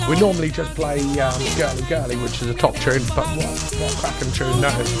 We normally just play Girly Girly, which is a top tune, but what a cracking tune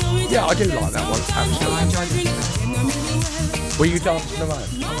that is. Yeah, I do like that one, absolutely. Were you dancing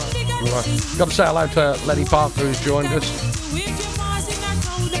around? You were. Got to say hello to Lenny Parker, who's joined us.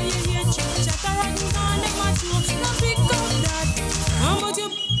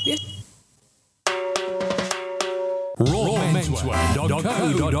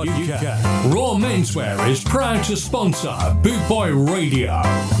 rawmenswear.co.uk. Raw Menswear is proud to sponsor Boot Boy Radio.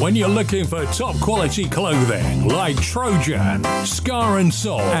 When you're looking for top quality clothing like Trojan, Scar and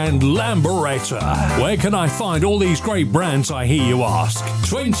Soul, and Lamberetta, where can I find all these great brands, I hear you ask?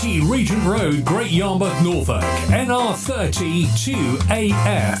 20 Regent Road, Great Yarmouth, Norfolk, NR30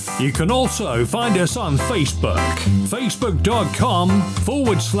 2AF. You can also find us on Facebook,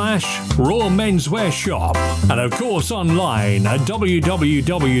 facebook.com/Raw Menswear Shop, and of course online at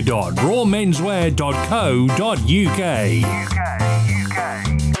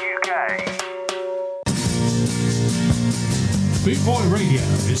www.rawmenswear.co.uk. Boot Boy Radio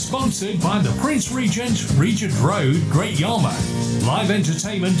is sponsored by the Prince Regent, Regent Road, Great Yarmouth. Live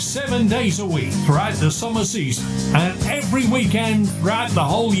entertainment 7 days a week throughout the summer season and every weekend throughout the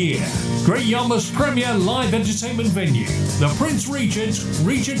whole year. Great Yarmouth's premier live entertainment venue, the Prince Regent,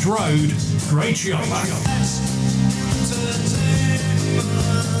 Regent Road, Great Yarmouth.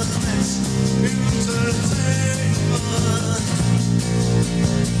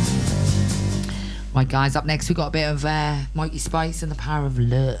 Right, guys, up next we got a bit of Mighty Spice and the Power of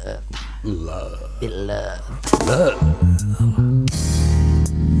Love. Love. Bit of love. Love.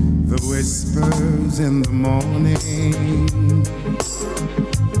 The whispers in the morning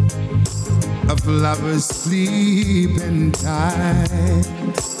of lovers sleeping tight,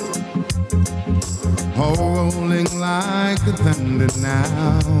 all rolling like the thunder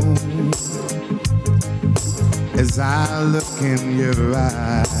now. As I look in your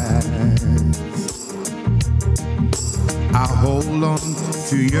eyes, I hold on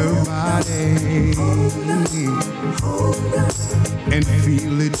to your body and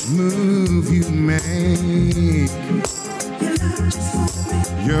feel each move you make.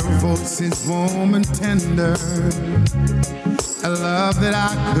 Your voice is warm and tender, a love that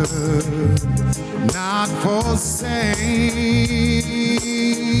I could not forsake.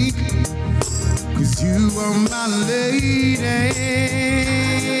 'Cause you are my lady,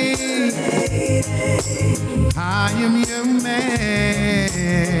 I am your man.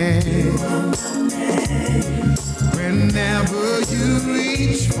 Whenever you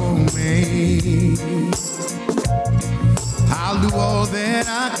reach for me, I'll do all that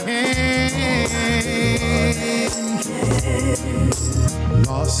I can.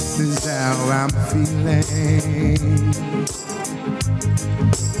 Lost is how I'm feeling,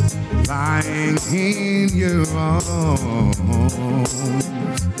 lying in your arms,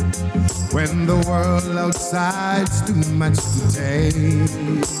 when the world outside's too much to take.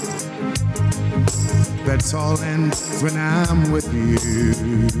 That's all ends when I'm with you,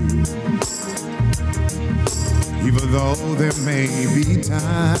 even though there may be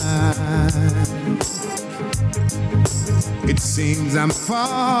times it seems I'm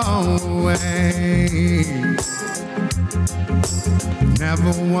far away.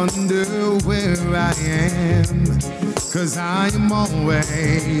 Never wonder where I am, 'cause I am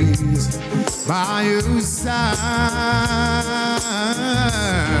always by your side.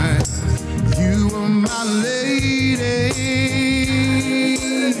 You are my lady,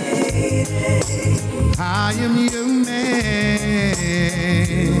 I am your man.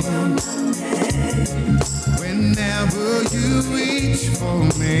 Whenever you reach for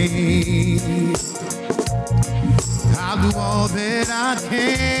me, I'll do all that I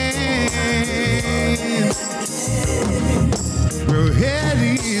can. We're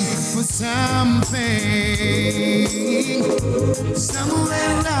heading for something,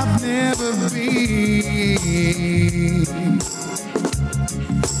 somewhere I've never been.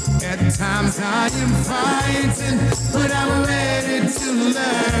 At times I am fighting, but I'm ready to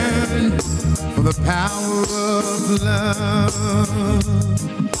learn for the power of love.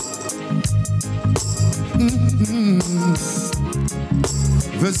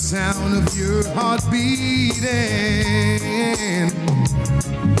 The sound of your heart beating,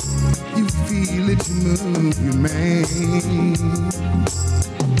 you feel it, you move, you make.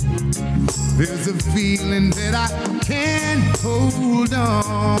 There's a feeling that I can't hold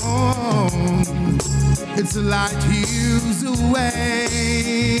on, it's a light years away.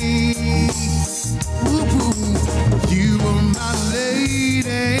 Ooh, you are my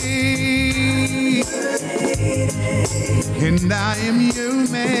lady, and I am your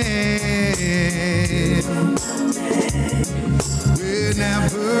man.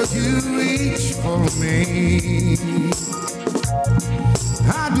 Whenever you reach for me, I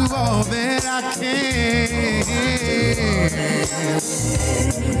do all that I can.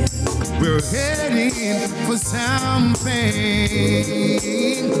 We're heading for something,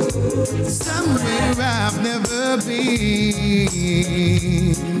 somewhere I've never been.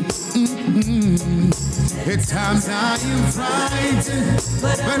 At times I am frightened,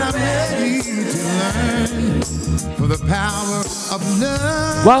 but I'm ready to learn for the power of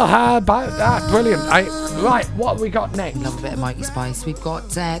love. Well, how about that? Brilliant. Right, what have we got next? Love a bit of Mighty Spice. We've got,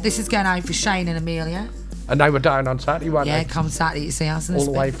 this is going out for Shane and Amelia. And they were down on Saturday, weren't they? Yeah, come Saturday to see us. And all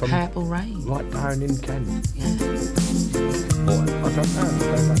the way from Purple Rain. right down in Kent. Yeah. Oh, I don't know,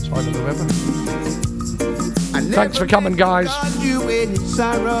 down that side of the river. Thanks for coming, guys.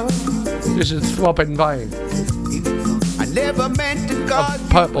 This is Throbbing Vein. I never meant to call of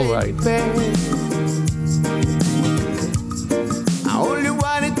Purple Rain. I only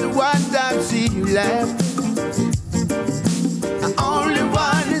wanted to one time see you laugh. I only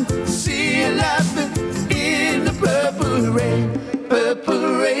wanted to see you laughing in the purple rain,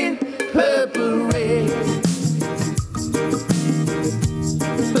 purple rain, purple rain,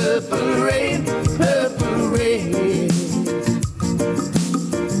 purple rain, purple rain,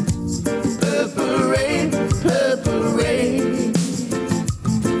 purple rain, purple rain.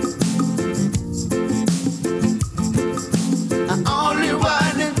 I only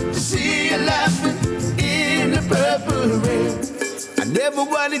wanted to see you laughing Never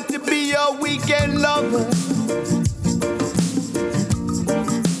wanted to be your weekend lover.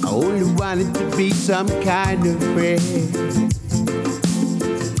 I only wanted to be some kind of friend.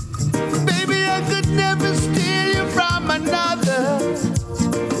 Baby, I could never steal you from another.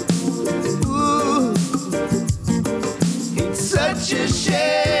 Ooh, it's such a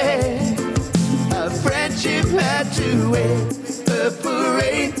shame. A friendship had to end. Purple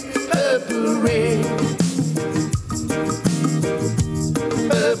rain, purple rain.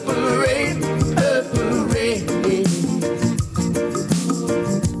 Purple rain, purple rain.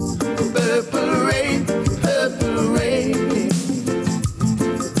 Purple rain, purple rain.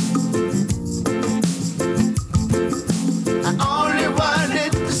 I only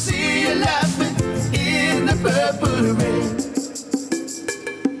wanted to see you laughing in the purple rain.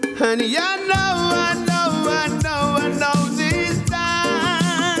 Honey, I know these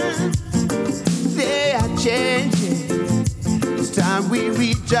times they are changing. It's time we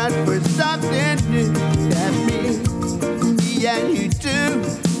reach out for something new. That means me and you too.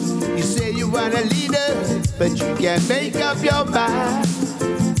 You say you want a leader, but you can't make up your mind.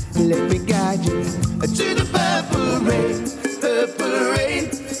 Let me guide you to the purple rain, purple rain,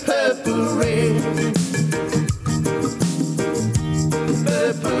 purple rain.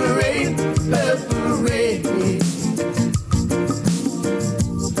 Purple rain, purple rain.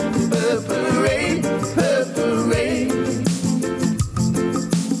 Purple rain, purple rain.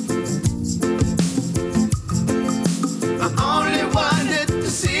 I only wanted to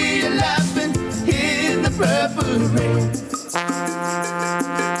see you laughing in the purple rain.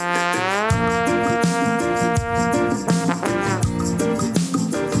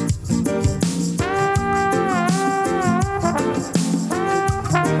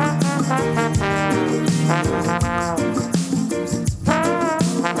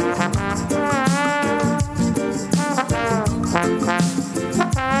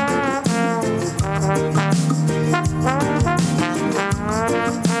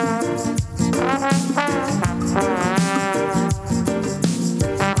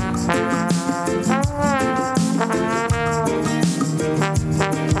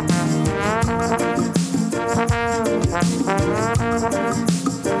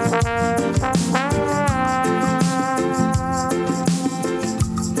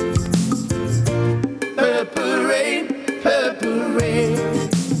 Purple rain, purple rain.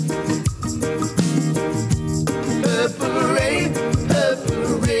 Purple rain,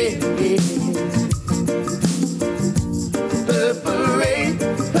 purple rain. Purple rain,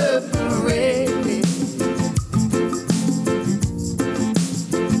 purple rain.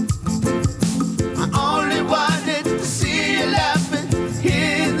 I only wanted to see you laughing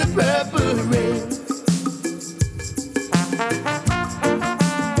in the purple rain.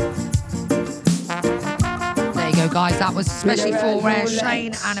 Guys, that was especially for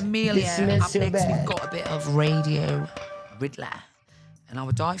Shane and Amelia. Up next, we've got a bit of Radio Riddler. And I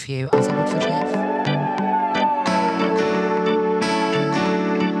would die for you as I would for Geoff.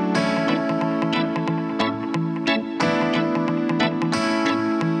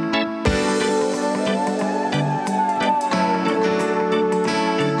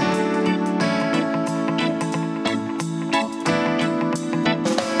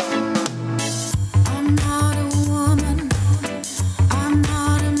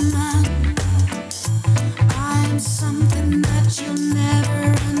 Something that you'll never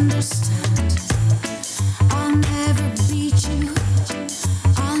understand.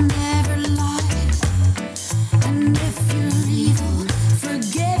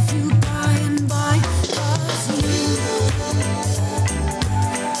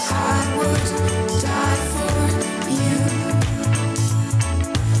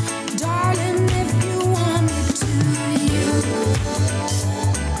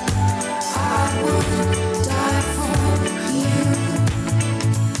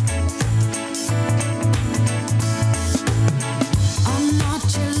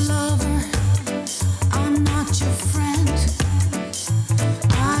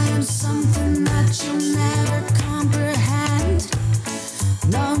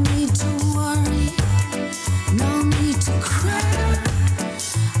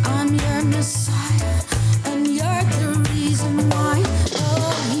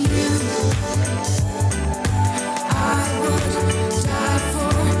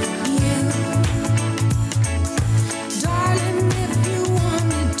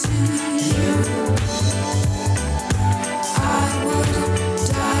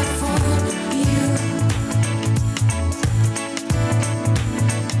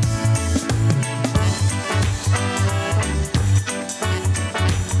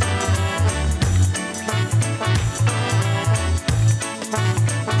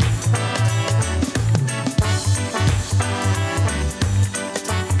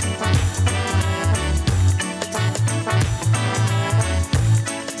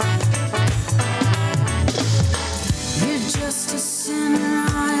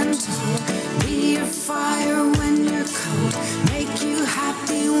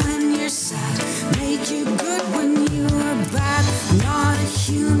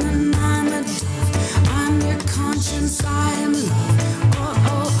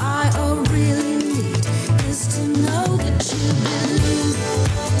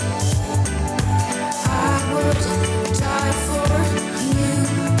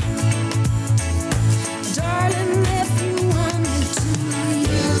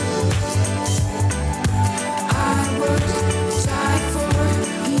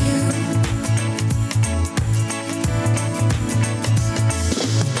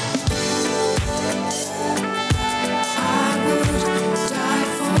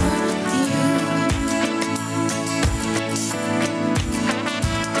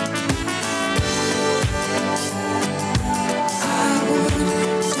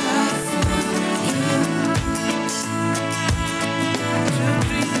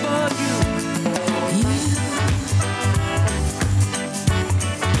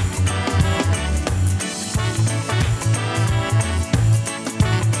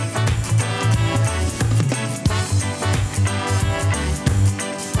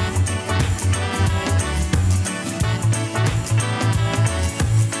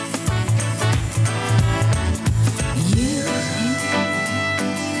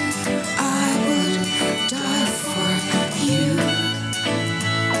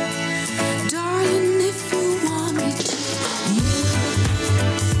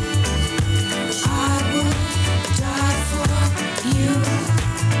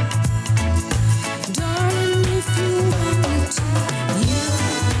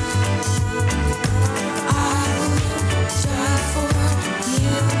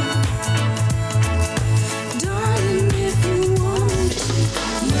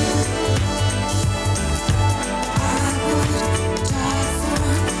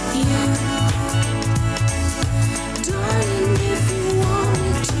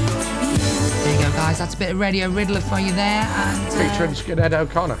 That's a bit of Radio Riddler for you there. And featuring Skinhead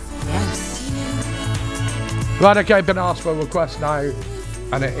O'Connor. Yes. Right, okay, been asked for a request now,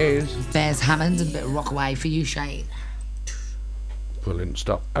 and it is Bears Hammond and a bit of Rockaway for you, Shane. Brilliant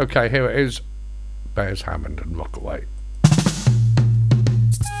stuff. Okay, here it is. Bears Hammond and Rockaway.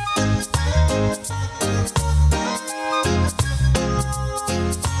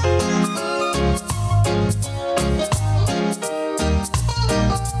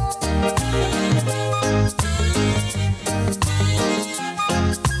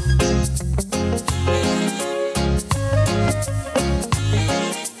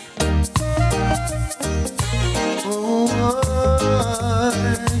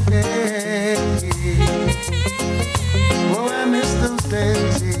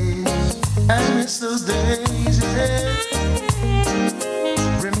 Those days, yeah.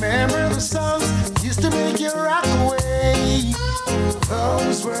 Remember the songs used to make you rock away.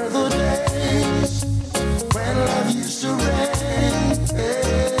 Those were the days when love used to rain.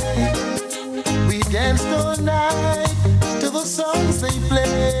 Hey. We danced all night to the songs they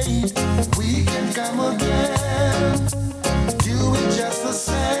played. We can come again, do it just the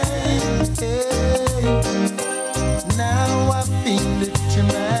same. Hey. Now I feel it in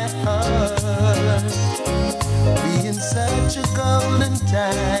my heart. We in such a golden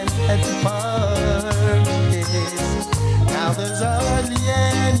time at the parties. Now there's hardly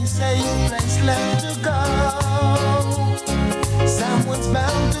any safe place left to go. Someone's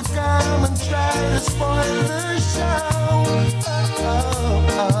bound to come and try to spoil the show.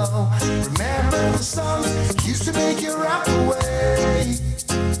 Remember the songs used to make you rock away.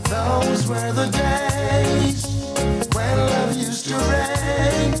 Those were the days when love used to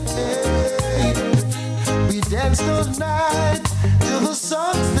rain. Hey. We danced all night to the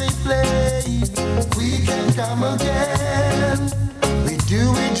songs they played. We can come again. We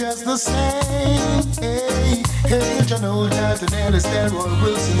do it just the same. Hey, hey, John Old Dalton, Ellis, Delroy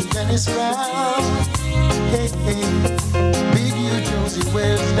Wilson, Dennis Brown. Hey, hey, Big U, Josie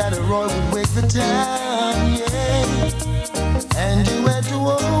Wells, Daddy Roy would wake the town. Yeah, and you had to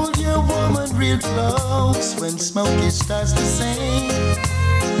hold your woman real close when Smokey starts to sing.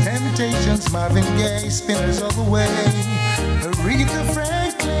 Temptations, Marvin Gaye, Spinners all the way. Aretha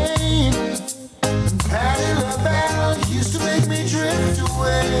Franklin, Patti LaBelle used to make me drift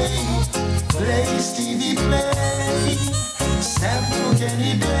away. Play Stevie Play, Sample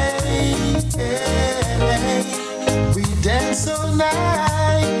Kenny Day. Hey, we dance all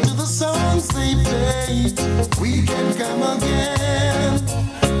night to the songs they play. We can come again,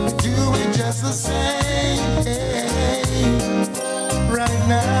 do it just the same. Hey. Right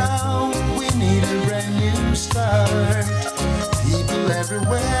now, we need a brand new start. People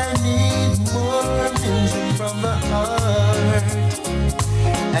everywhere need more music from the heart.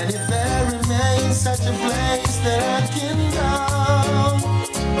 And if there remains such a place that I can go,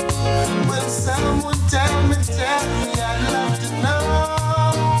 will someone tell me, I'd love to know.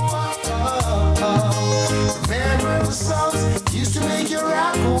 Remember the songs used to make you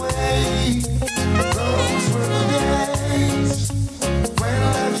rock away. Those were the days when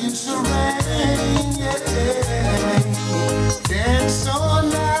love used to rain, yeah. Dance all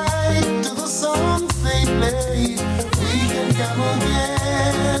night to the songs they play. We can come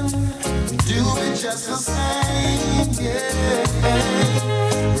again, do it just the same, yeah.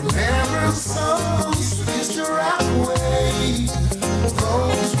 Remember the songs used to rock away.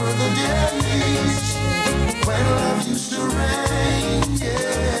 Those were the days when love used to rain, yeah.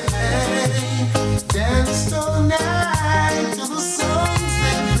 Dance all night to the songs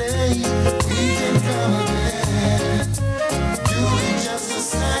they play. We can come again, do it just the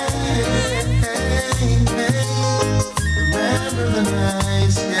same. Remember the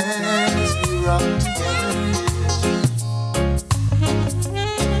nights, yes, we rocked together.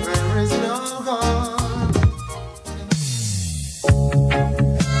 Where is it all gone?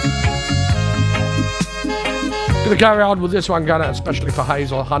 Gonna carry on with this one, going out especially for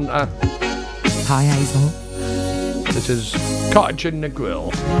Hazel Hunter. Hi, Hazel. This is Cottage in the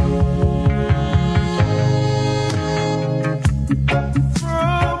Grill.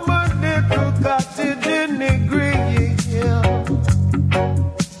 From a little cottage in the grill,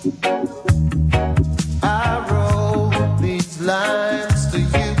 I wrote these lines to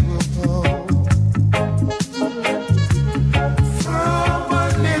you. From a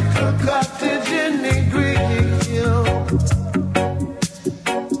little cottage in the grill,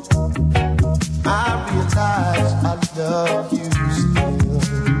 I realize I love you still.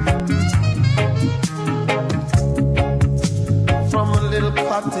 From a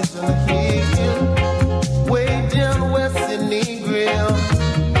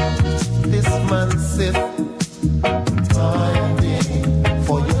and sit, finding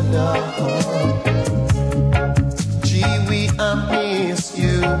for your love. Gee, I miss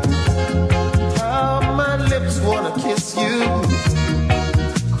you. How my lips wanna kiss you.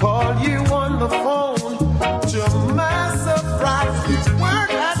 Call you on the phone. To my surprise, you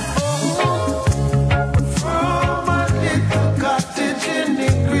weren't at home. From a little cottage in the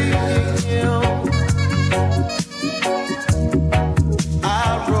green, I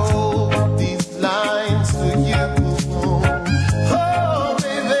wrote these lines to you. Oh,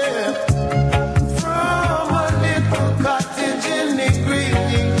 baby, from a little cottage in the green,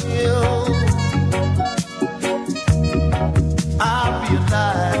 I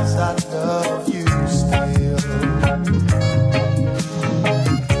realize I love you still.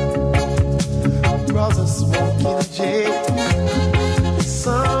 Brothers smoking J,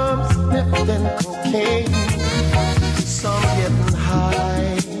 some sniffing cocaine, some getting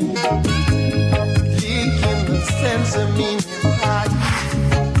high, leaking the sense of meaning high.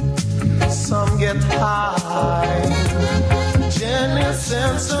 Some get high, genuine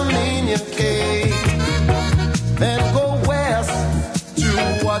sense of meaning cake, then go west to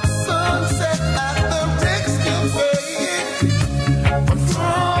what sunset at the Rex Cafe. But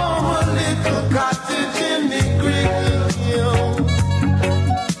from a little cottage in the green,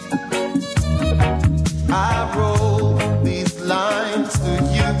 I wrote these lines to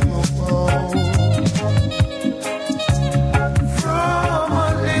you. From a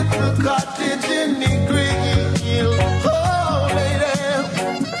little cottage in the green, oh lady,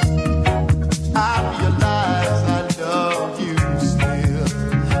 I realize I love you still.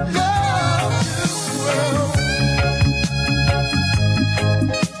 Love you well.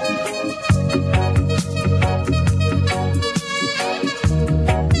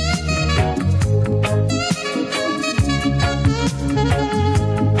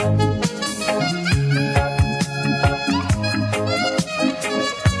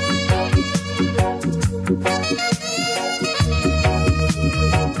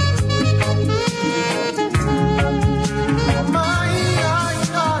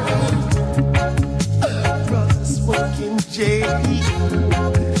 Brothers smoking J,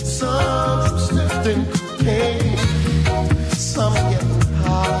 some sniffing cocaine, some getting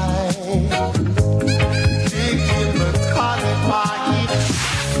high, digging the cotton pie,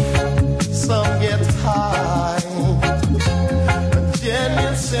 some get high, a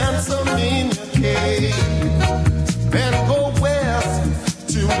genuine sense of meaning cake, then go west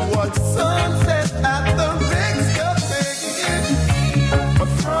to what sunset at the Rex Cafe. But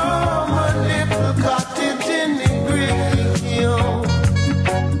from a little cottage in the green,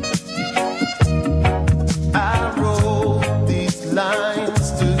 I wrote these lines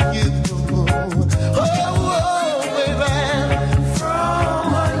to you. Oh, baby,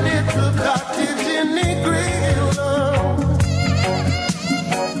 from a little cottage in the green,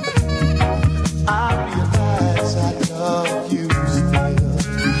 I realize I love you still.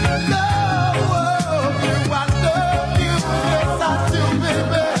 Love you, I love you, yes I do,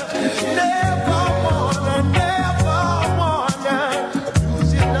 baby. Never wanna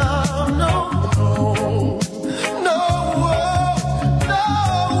lose your love, no, baby.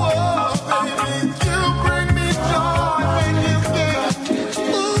 You bring me joy when you give.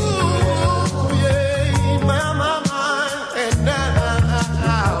 Ooh, yeah, my, and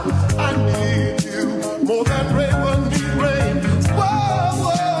now I need you more than rain will need rain. Whoa,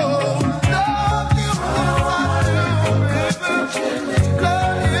 love you, yes I do, baby.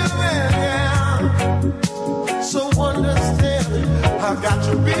 Love you, yeah. So understand, I got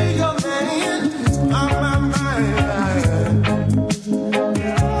to be your man, on my mind.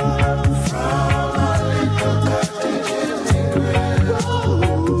 From a little cottage in the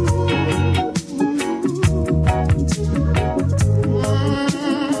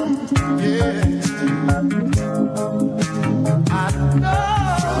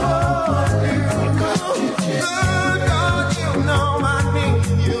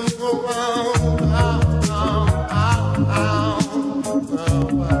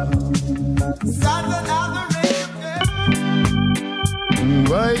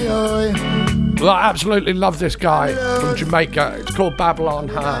Well, I absolutely love this guy from Jamaica. It's called Babylon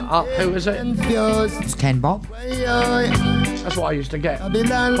Heart. Who is it? It's Ken Bob. That's what I used to get.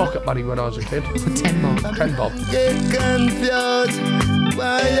 Pocket money when I was a kid. For 10 Bob. 10 Bob. Get confused.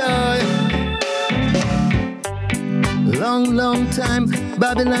 Long time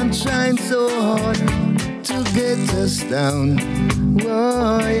Babylon trying so hard to get us down.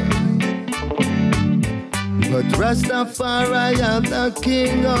 Why? But Rastafari is the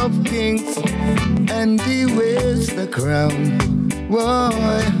King of Kings, and he wears the crown. Why?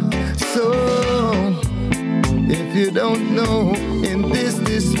 So if you don't know, in this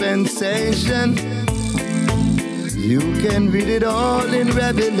dispensation, you can read it all in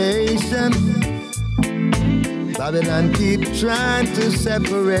Revelation. Babylon keep trying to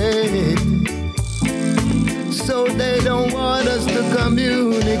separate, so they don't want us to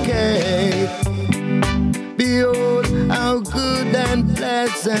communicate. Behold, how good and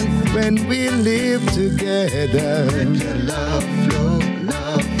pleasant when we live together. Let your love flow,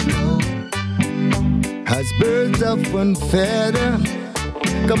 love flow. As birds of one feather,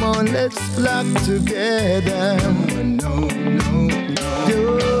 come on, let's flock together. No, no,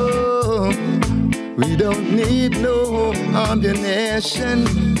 no. We don't need no combination.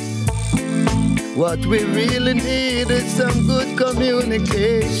 What we really need is some good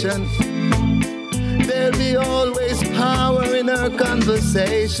communication. There'll be always power in our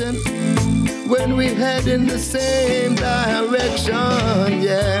conversation when we head in the same direction,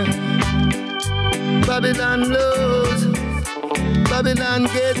 yeah. Babylon lose, Babylon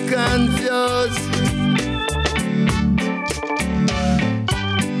get confused.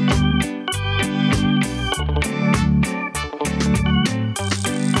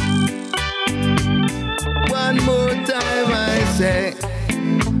 One more time I say,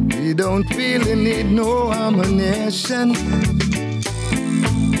 we don't really need no ammunition.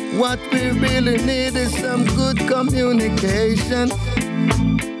 What we really need is some good communication.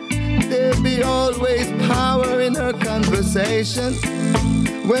 There'll be always power in our conversation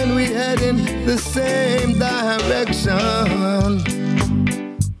when we head in the same direction.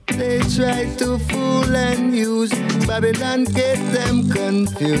 They try to fool and use, Babylon get them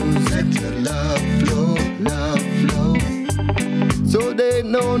confused. Let the love flow, love flow. So they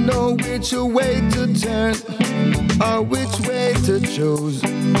don't know which way to turn or which way to choose.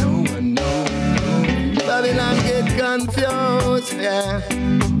 No one knows. Babylon get confused, yeah.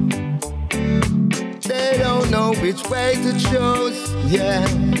 They don't know which way to choose, yeah.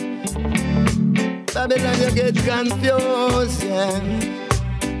 Babylon you get confused, yeah.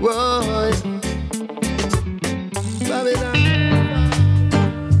 Whoa, Babylon.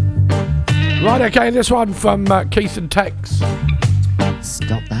 Right, okay, this one from Keith and Tex.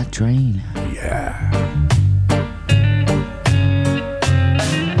 Stop that train. Yeah.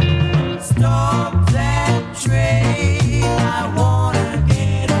 Stop that train, I wanna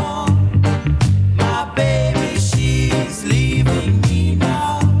get on. My baby, she's leaving me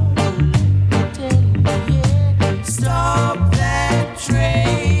now. Stop that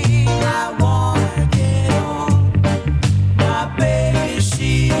train, I wanna get on. My baby,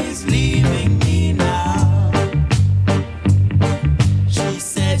 she's leaving me now. She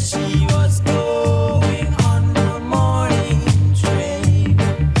said she was going on the morning train.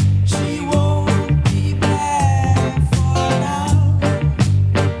 She won't be back for now.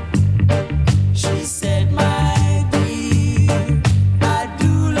 She said, my dear, I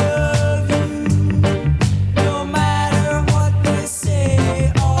do love you. No matter what they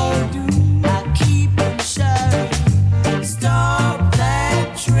say or do, I keep on shouting. Stop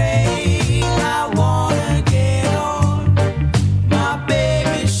that train, I wanna get on. My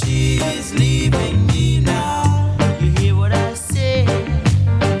baby, she's leaving me now. You hear what I say?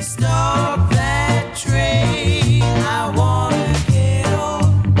 Stop that train, I wanna get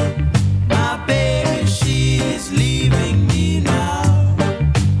on. My baby, she's leaving me now.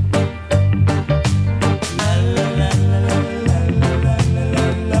 La la la la la la la la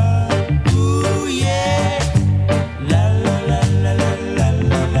la. Ooh yeah. La la la la la la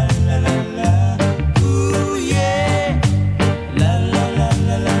la la la la. Ooh yeah. La la la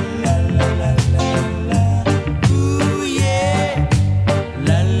la la la la la la. Ooh yeah.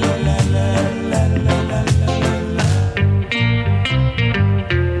 La la la la la la la la.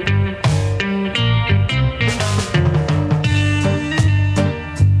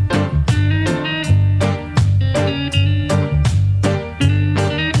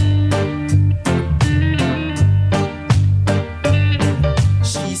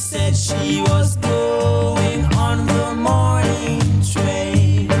 She said she was going on the morning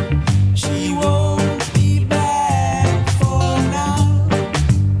train. She won't be back for now.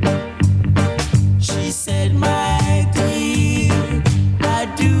 She said, my dear, I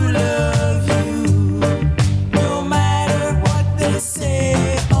do love you. No matter what they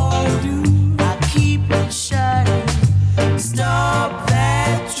say or do, I keep on shouting. Stop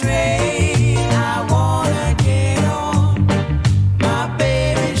that train, I wanna get on. My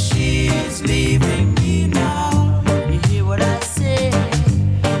baby, she's leaving.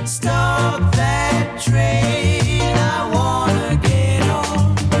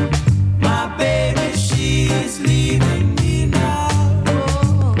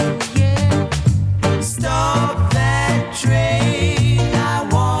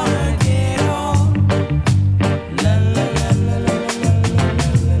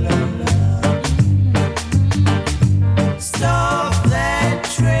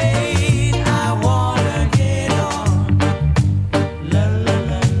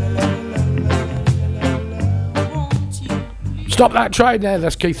 Stop that train there.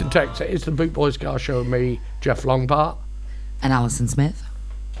 That's Keith and Tex. It is the Boot Boys Car Show with me, Geoff Longbar. And Alison Smith.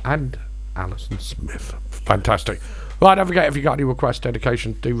 And Alison Smith. Fantastic. Right, don't forget, if you got any requests,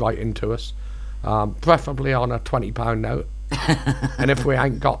 dedications, do write into us. Preferably on a £20 note. And if we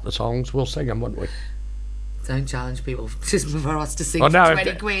ain't got the songs, we'll sing them, won't we? Don't challenge people just for us to sing Oh, no, for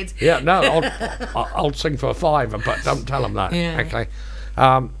 20 quid. Yeah, no, I'll sing for a £5, but don't tell them that. Yeah. Okay.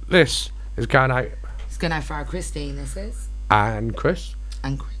 This is going out. It's going out for our Christine, this is. And Chris.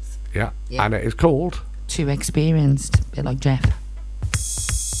 And Chris. Yeah. Yeah. And it is called Too Experienced, a bit like Geoff.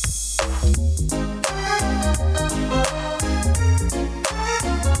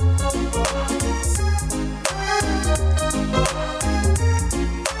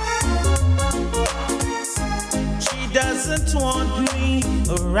 She doesn't want me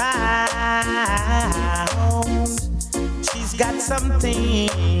around. She's got something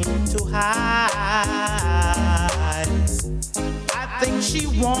to hide. I think she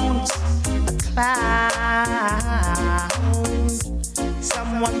wants a clown,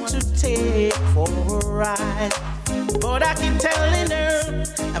 someone to take for a ride. But I keep telling her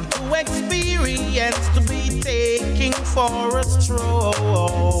I'm too experienced to be taking for a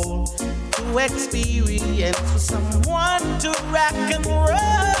stroll. Too experienced for someone to rock and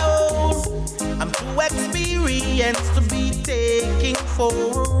roll. I'm too experienced to be taking for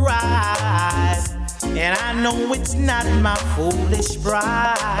a ride. And I know it's not my foolish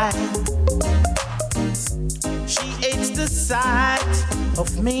pride. She hates the sight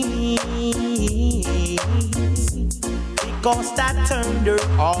of me because I turned her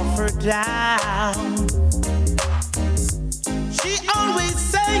off or down. She always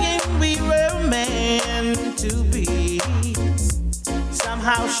saying we were meant to be.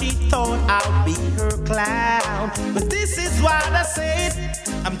 Somehow she thought I'd be her clown. But this is what I said,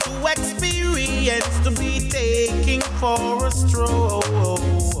 I'm too experienced to be taking for a stroll.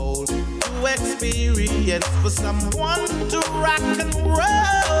 Too experienced for someone to rock and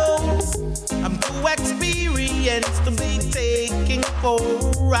roll. I'm too experienced to be taking for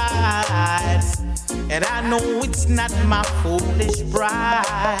a ride. And I know it's not my foolish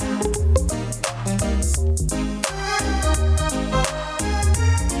pride.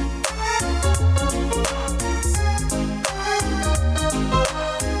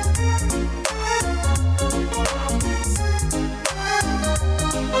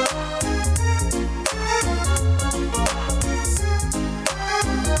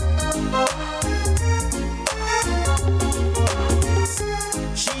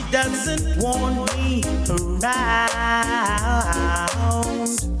 She doesn't want me around.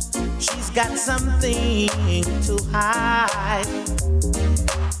 She's got something to hide.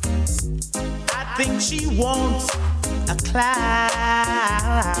 I think she wants a clown,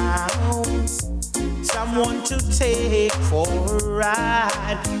 someone to take for a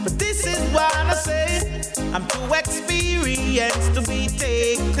ride. But this is what I say, I'm too experienced to be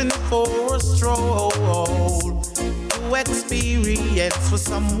taken for a stroll. Too experienced for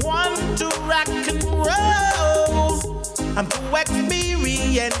someone to rock and roll. I'm too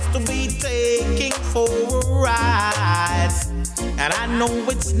experienced to be taking for a ride. And I know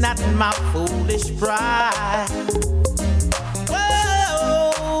it's not my foolish pride. Whoa,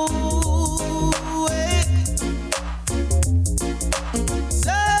 hey.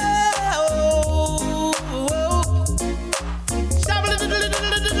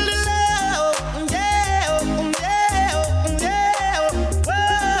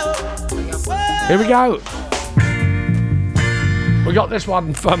 Here we go. We got this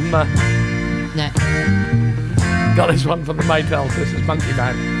one from. No. Got this one from the Maytals. This is Monkey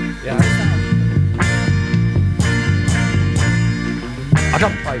Man. Yeah. I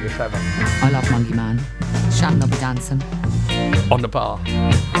don't play this ever. I love Monkey Man. Shannon will be dancing. On the bar.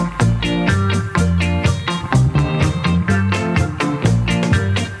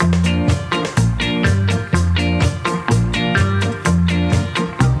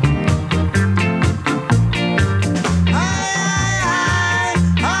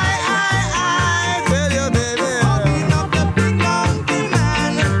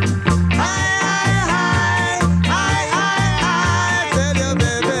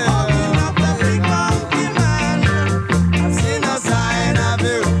 I've seen a sign of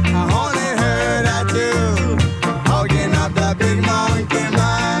you.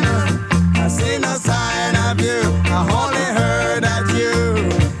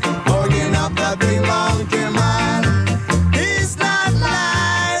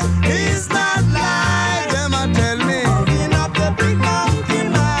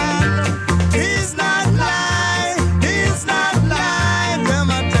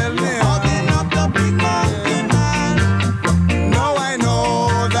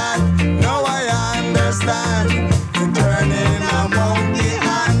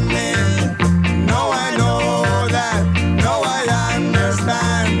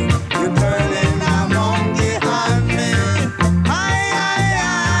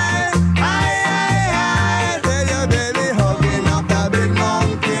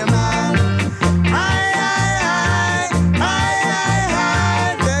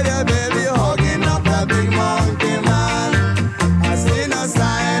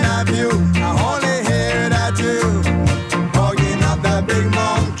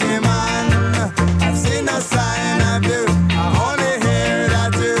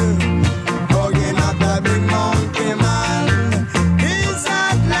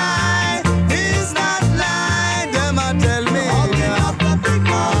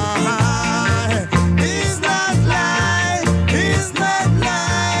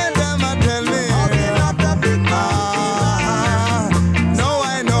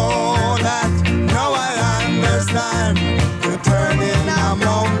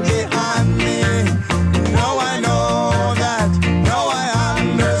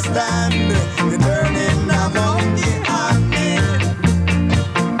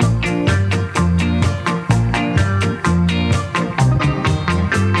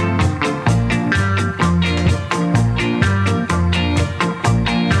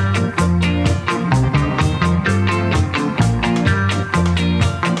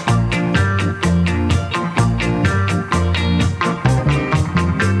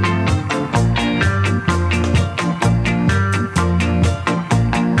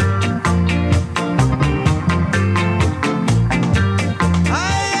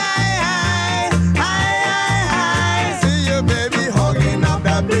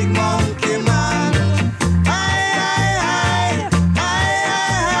 big monkey man.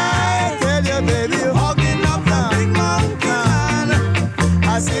 I tell you, baby, hugging up the big monkey man.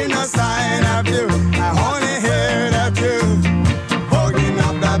 I see no sign of you, I only hear that you hugging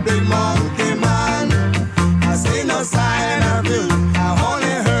up the big monkey man. I see no sign of you, I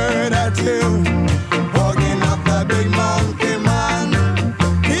only heard that you hugging up the big monkey man.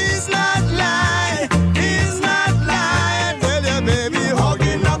 He's not lying, tell you, baby,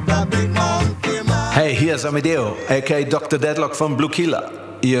 hugging up the big monkey man. Hey, hier ist Amedeo, aka Dr. Deadlock von Blue Killer.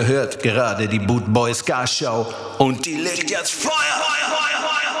 Ihr hört gerade die Boot Boy Ska Show und die legt jetzt Feuer!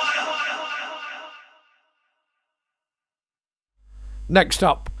 Next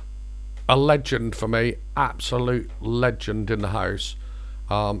up, a legend for me, absolute legend in the house.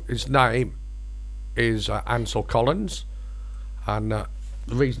 His name is Ansel Collins, and the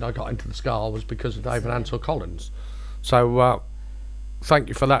reason I got into the ska was because of David Ansel Collins. So thank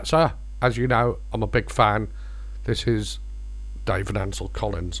you for that, sir. As you know, I'm a big fan. This is David Ansel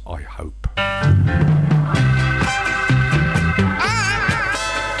Collins, I hope.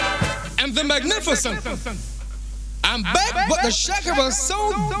 And the magnificent. I'm back, but the shaker was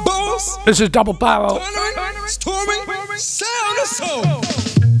so boss. This is Double Barrel. Storming, sound of soul.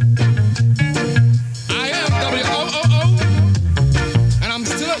 I am W-O-O-O, and I'm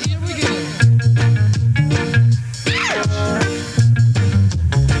still here again.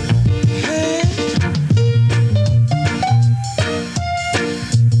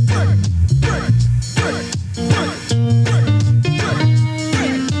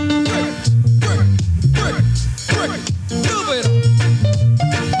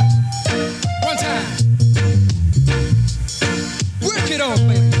 One time. Work it on,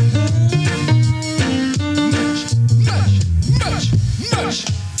 baby. Much.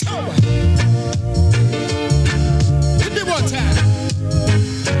 Tower. Hit me one time.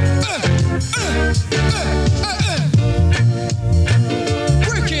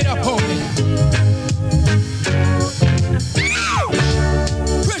 Work it up on me.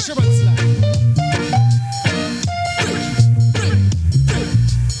 Pressure and slide.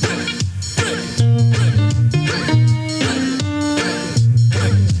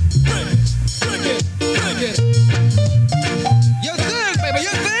 Your thing, baby,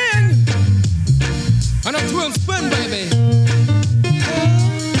 your thing. And I'm twin spin, baby.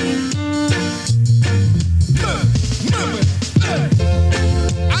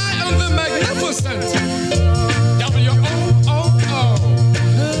 I am the magnificent W-O-O-O.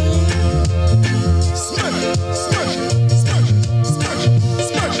 Smush.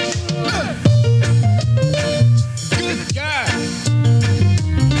 Good guy.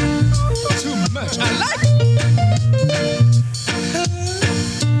 Too much. I like it.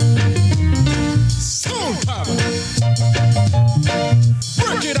 Soul power.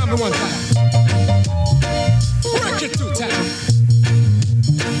 Work it on me one time. Work it 2 times.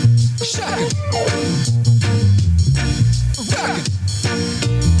 Shock it. Rock it.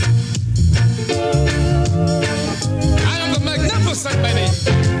 I am the magnificent, baby.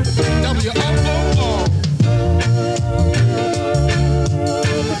 W-O-O-O.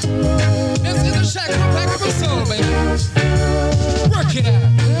 This is a shack of a pack of a soul, baby. Work it out.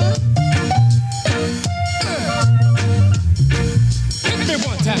 Hit me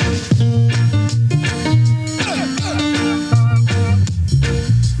one time.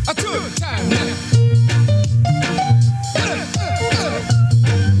 A 2 time now.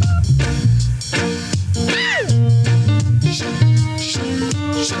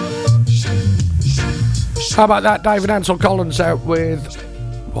 How about that? David Ansel Collins out with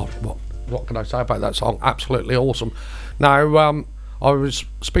what can I say about that song? Absolutely awesome. Now I was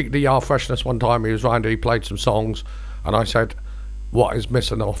speaking to Yar Freshness one time. He was round, he played some songs, and I said what is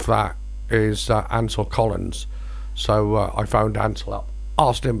missing off that is Ansel Collins. So I phoned Ansel up,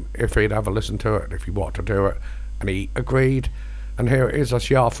 asked him if he'd ever listened to it, if he wanted to do it, and he agreed. And here it is, that's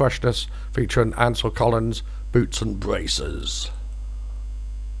Yar Freshness featuring Ansel Collins, Boots and Braces.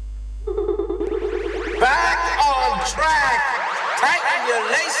 Back on track. Tighten your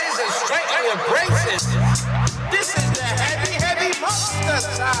laces and straighten your braces. This is the heavy monster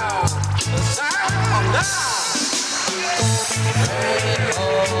sound. The sound of love. Hey,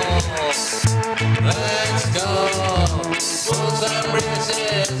 let's go. Boots and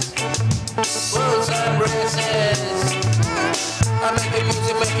braces. Boots and braces. I make your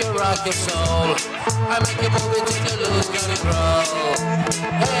music, make you rock your soul. I make you move it till you lose control.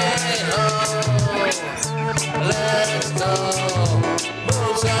 Hey ho, let's go.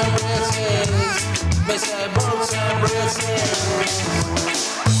 Boots and braces. Me say boots and braces.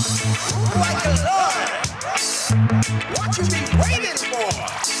 Like a lord, what you be waiting for?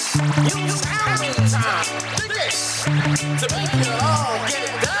 New sound in town. Dig it. To make you all get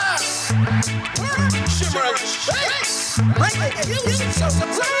it down. Shimmer and shake. Break the music so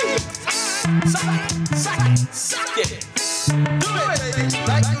supreme. Suck it. Do it, baby,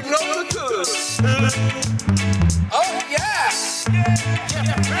 like you know you could. Oh, yeah. Get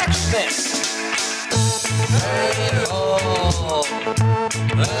freshness. Hey, oh,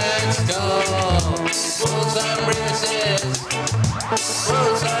 let's go. Bulls and braces.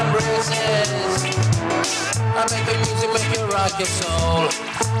 Bulls and braces. I make the music, make you rock your soul.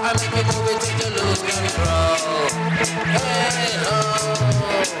 I make you move it till you lose control. Hey, oh,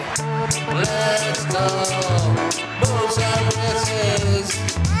 let's go. Bulls and braces.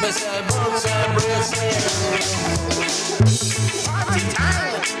 Me say bulls and braces. Party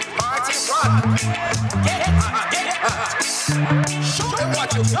time, party rock. Get hot. Show them what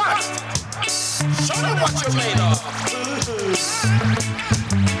you got. Show them what you're made of.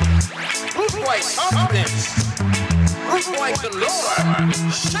 Rude boy confidence. Rude boy galore.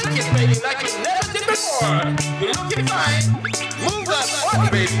 Shake it, baby, like you never did before. You're looking fine. Move that body,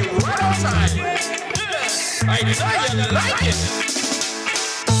 baby, right on time. Yeah, I know you like it.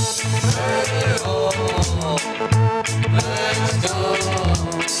 Hey, oh, let's go.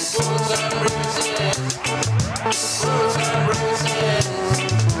 Bulls and braces. Bulls and braces.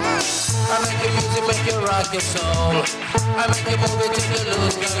 I make your music, make you rock your soul. I make you move it till you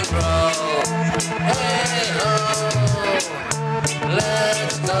lose control. Hey, oh,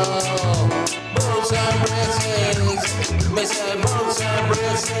 let's go. Bulls and braces. Me say bulls and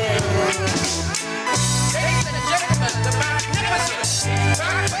braces. Ladies and gentlemen, the magnificent.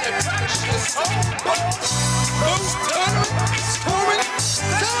 Back with the crash, the soul. Moves turn, screwing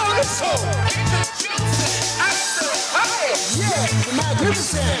down the soul. Introducing after high. Yeah, the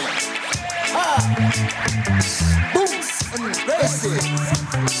magnificent. Boots and braces.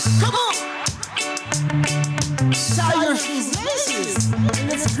 Come on. Tie your shoes laces. And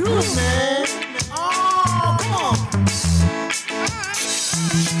let's groove, man. Oh, come on.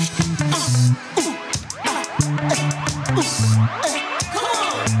 Come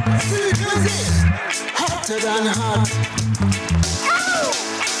on. Feel the music. Hotter than hot.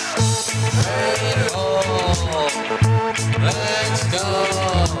 Hey, oh, let's go.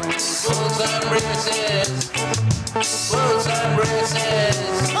 Bulls and braces. Bulls and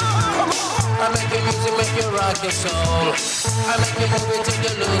braces. I make your music, make you rock your soul. I make you move it till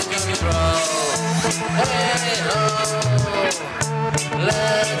you lose control. Hey, oh,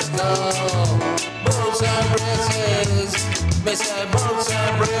 let's go. Bulls and braces. Me say bulls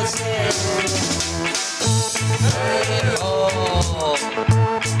and braces. Hey, oh,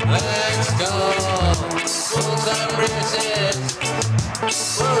 let's go. Bulls and braces.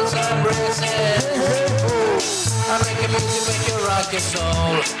 Bulls and braces. I make your music, make you rock your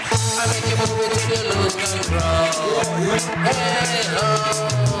soul. I make you move it till you lose control. Hey, oh,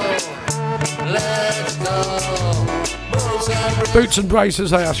 let's go. Bulls and braces. Boots and Braces,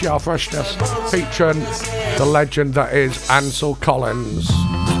 that's your freshness, featuring the legend that is Ansel Collins.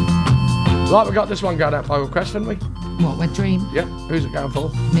 Right, we got this one going out by request, haven't we? What, Wet Dream? Yeah, who's it going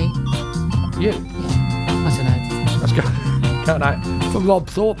for? Me. You? Yeah, I don't know. Let's go. Going out from Rob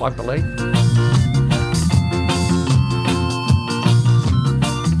Thorpe, I believe.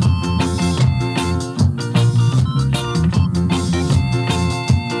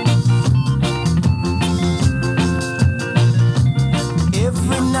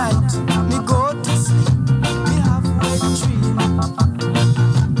 Every night me go to sleep, me have wet dream.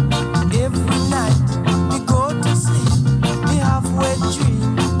 Every night me go to sleep, me have wet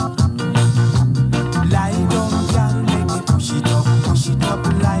dream. Lie down, girl, make me push it up,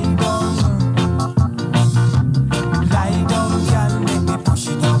 lie down.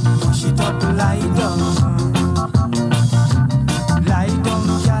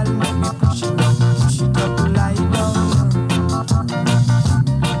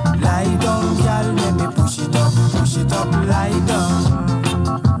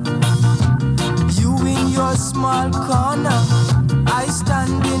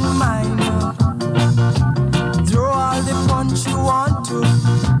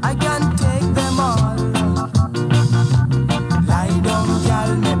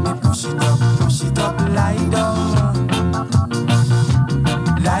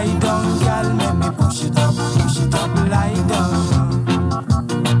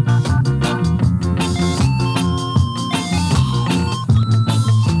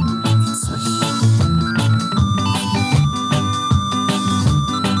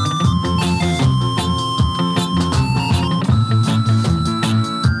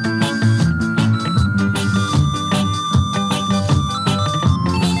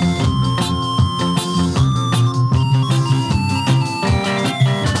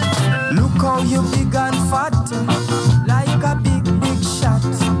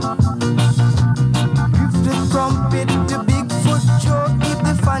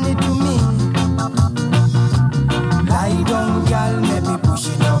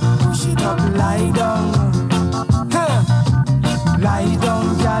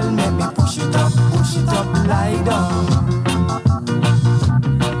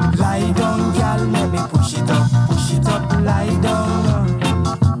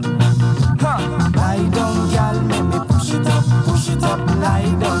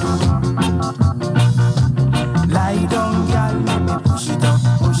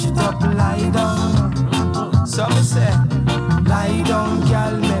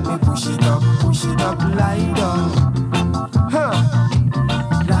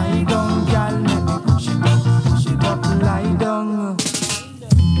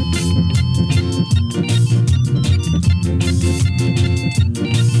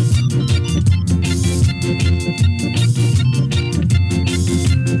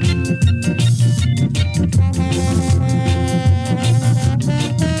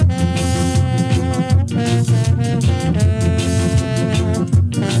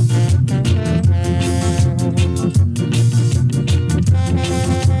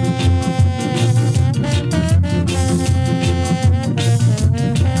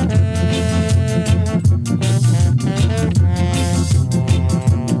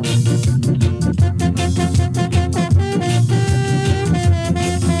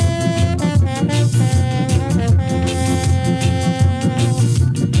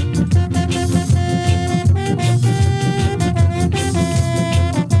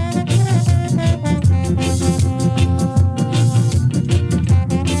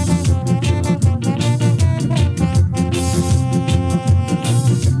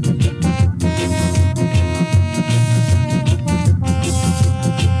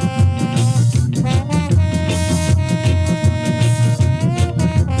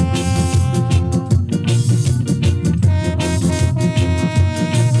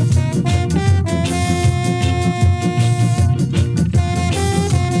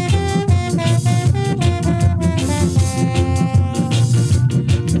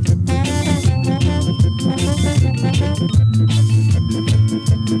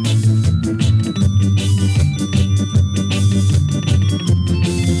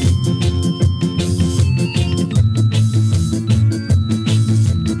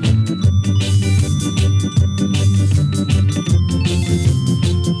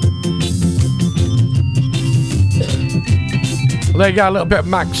 There you go, a little bit of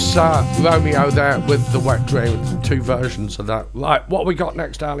Max Romeo there with the Wet Dream, 2 versions of that. Right, what we got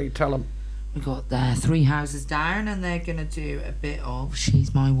next, Ali? Tell them. We got Three Houses Down, and they're gonna do a bit of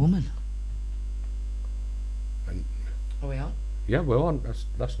She's My Woman. Are we on? Yeah, we're on.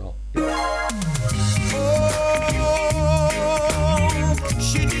 That's not.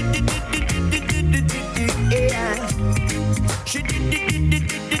 She did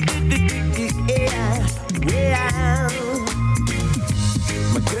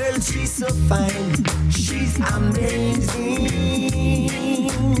my girl, she's so fine, she's amazing.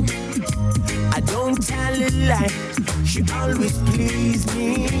 I don't tell a lie, she always please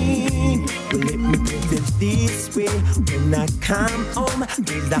me. Well, let me put it this way, when I come home,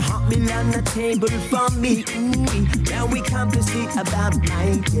 there's a hot meal on the table for me. Now we conversate about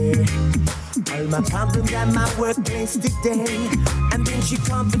my day, all my problems at my workplace today, and then she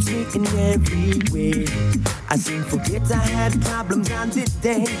comforts me in every way. I soon forget I had problems on the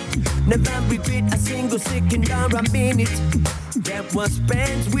day, never regret a single second or a minute that was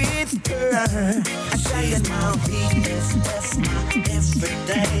spent with her. She's my weakness, that's my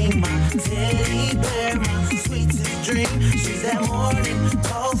everything, my teddy bear, my sweetest dream. She's that morning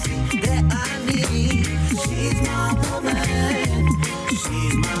coffee that I need. She's my woman,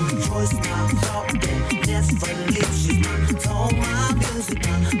 she's my choice, my thought that never leaves. She's my tone, my music,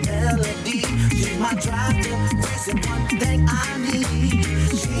 my melody. She's my drive to reason, one thing I need.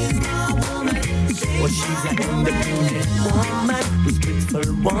 She's my woman. Well, she's an independent woman, respectful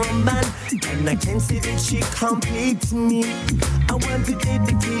woman, and I can say that she completes me. I want to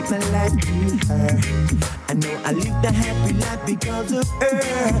dedicate my life to her. I know I lived a happy life because of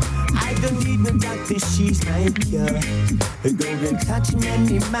her. I don't need no doctor, she's my cure. Her golden touch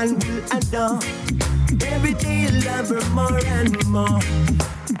many man will adore. Every day I love her more and more,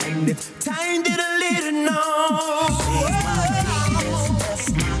 and it's time that I let her know. She's my weakness, that's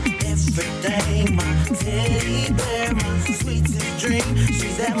my everything, my teddy bear, my sweetest dream.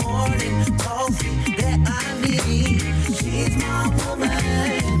 She's that morning coffee that I need. She's my woman,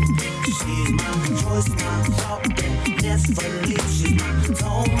 she's my choice, my thought that never leaves. She's my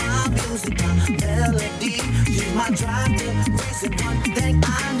tone, my music, my melody. She's my drive to reason, one thing I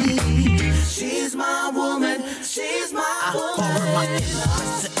need. She's my woman, she's my woman. For my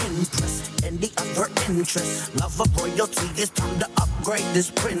interest to impress, and the other interest. Love of royalty, it's time to upgrade this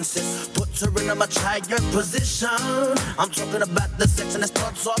princess. Puts her in a much higher position. I'm talking about the sex and it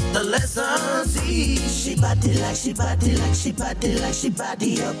starts off the lesson. See, she body like, she body like, she body like, she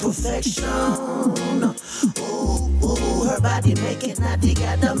body of perfection. Ooh, her body make it naughty.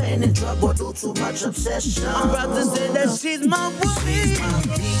 Got a man in trouble due to much obsession. I'm about to say that she's my woman. She's my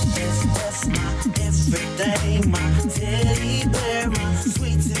weakness, that's my everything, my teddy bear, my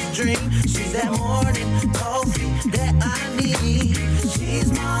sweetest dream. She's that morning coffee that I need. She's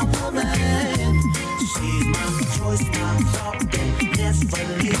my woman, she's my choice, my thought that never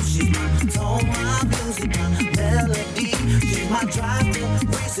leaves. She's my tone, my music, my melody. She's my drive to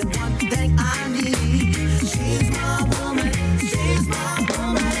reason, one thing I need. She's my woman, she's my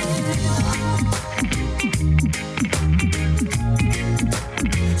woman.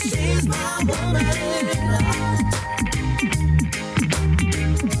 She's my woman.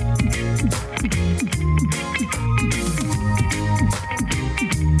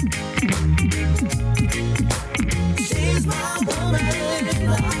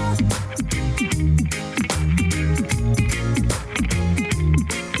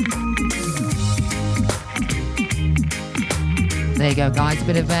 There you go, guys. A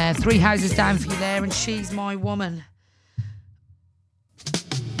bit of Three Houses Down for you there, and She's My Woman.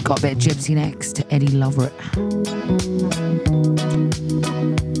 Got a bit of Gypsy next, Eddie Lovett.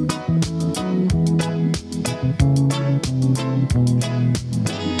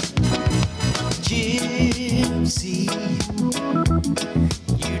 Gypsy,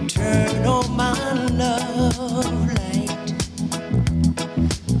 you turn on my love light.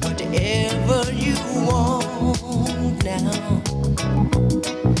 Whatever you want now.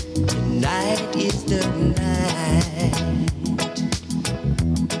 Tonight is the night.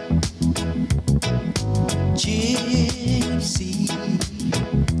 Gypsy,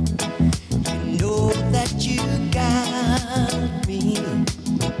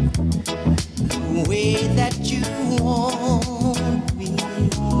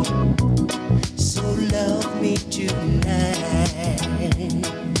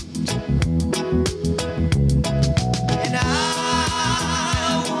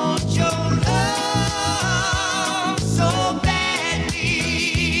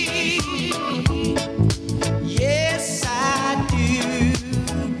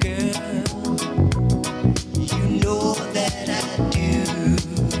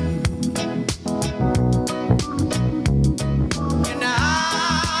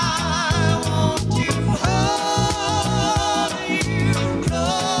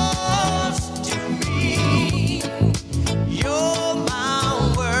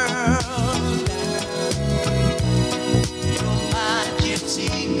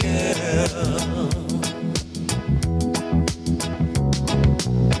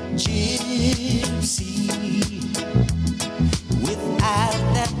 gypsy, with eyes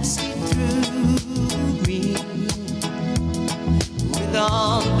that see through me, with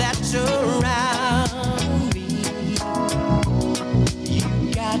all that surround me. You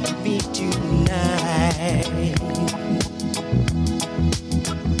got me tonight.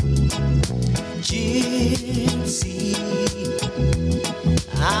 Gypsy,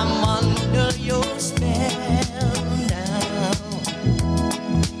 I'm under your spell now.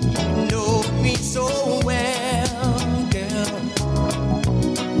 You know me so well, girl,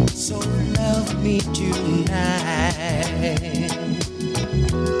 so love me tonight.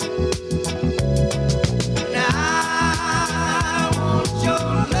 And I want your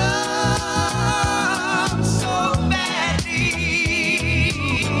love so badly.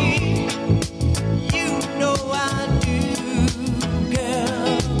 You know I do,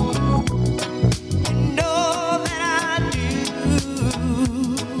 girl. You know that I do.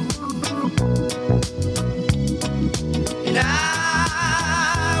 And I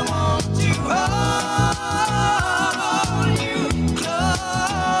want to hold you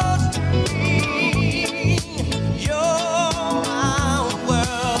close to me. You're my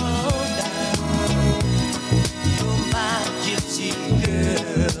world now. You're my gypsy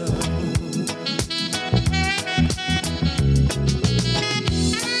girl.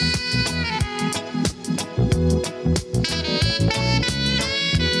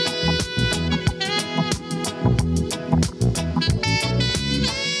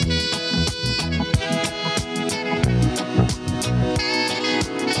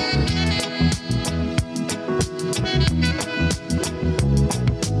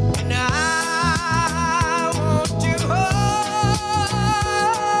 And I want to hold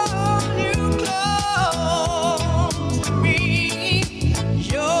you close to me.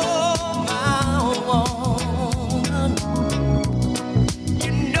 You're my woman.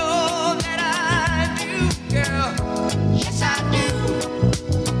 You know that I do, girl. Yes, I do.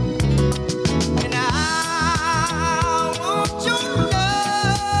 And I want your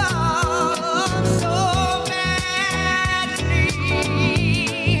love so badly.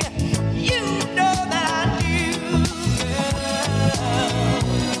 You know that I do, girl.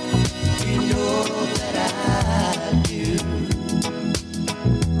 You know that I do.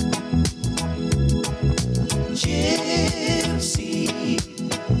 Gypsy,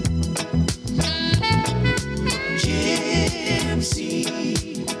 gypsy,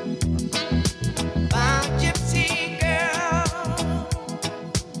 my gypsy girl.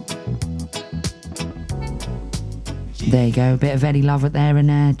 There you go, a bit of Eddie Lovett there and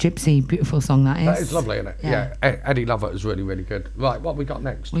Gypsy. Beautiful song that is. That is lovely, isn't it? Yeah. Eddie Lovett is really, really good. Right, what have we got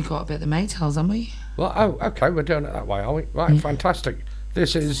next? We got a bit of the Maytals, haven't we? Well, oh, okay, we're doing it that way, are we? Right, fantastic.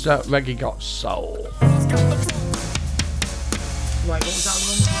 This is Reggae Got Soul. Right, what was that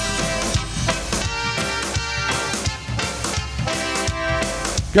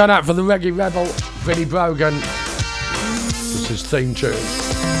one? Going out for the Reggae Rebel, Vinnie Brogan. This is theme tune.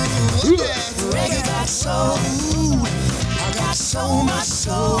 Reggae got soul. I got so much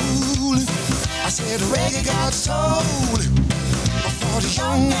soul. I said reggae got soul. For the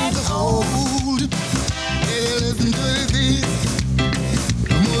young and the old. Hey, listen to the beat.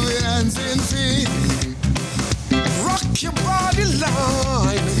 Move your hands and feet. Rock your body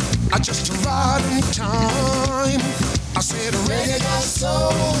line. I just right in time. I said reggae got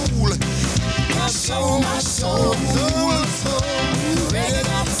soul. Got so much soul. Reggae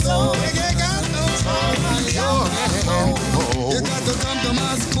got soul. Reggae got soul. You got to come to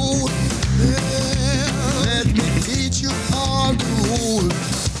my school. Yeah. Let me teach you all the rules.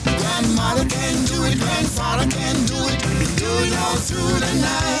 Grandmother can do it, grandfather can do it. Do it all through the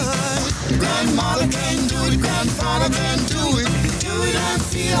night. Grandmother can do it, grandfather can do it. Do it and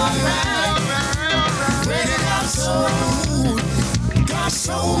feel alright. Reggae got soul. Got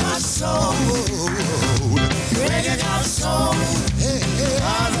so much soul. Reggae got soul. Hey, hey,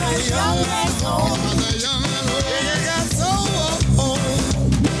 all the young and old. Reggae got soul.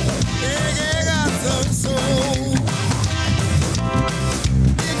 Reggae got some soul.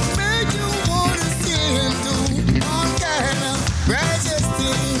 It make you wanna sing and do all kind of righteous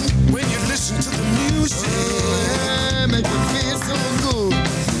things when you listen to the music. Yeah, make you feel so good.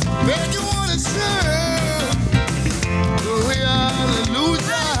 Make you wanna sing. Glory,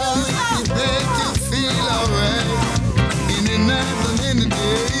 hallelujah. It make you feel alright in the night and in the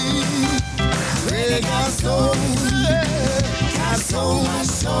day. Reggae got soul. Got so much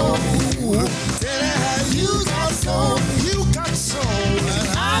soul. Tell her how you got soul. You got soul. And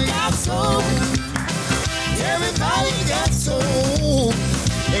I got soul. Everybody got soul.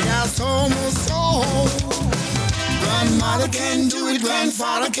 They got so much soul. Grandmother can do it,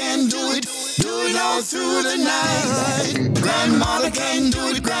 grandfather can do it. Do it all through the night. Grandmother can do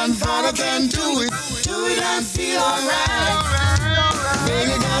it, grandfather can do it. Do it and feel alright.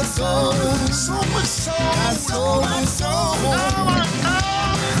 Reggae got soul, so much soul, got so much soul.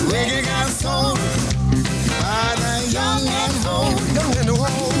 Reggae got soul, by the young and old, young and old.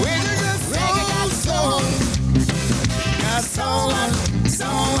 Reggae got soul, got so much, so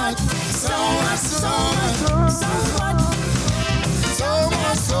much, so much, so much, so much, so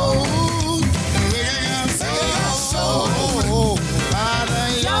much soul. Reggae got soul, by the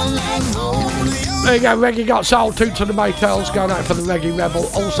young and old. There you go, Reggae Got Soul, Toots and the Maytals, going out for the Reggae Rebel,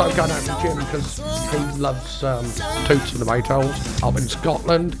 also going out for Jim because he loves Toots and the Maytals up in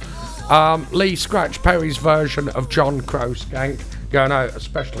Scotland. Lee Scratch Perry's version of John Crow Skank, going out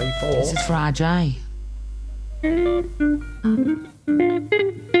especially for... This is for RJ.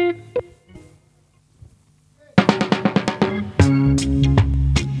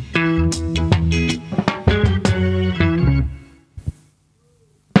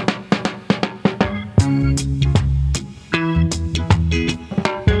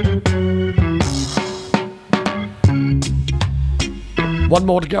 One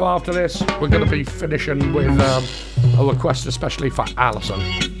more to go after this. We're going to be finishing with a request especially for Alison.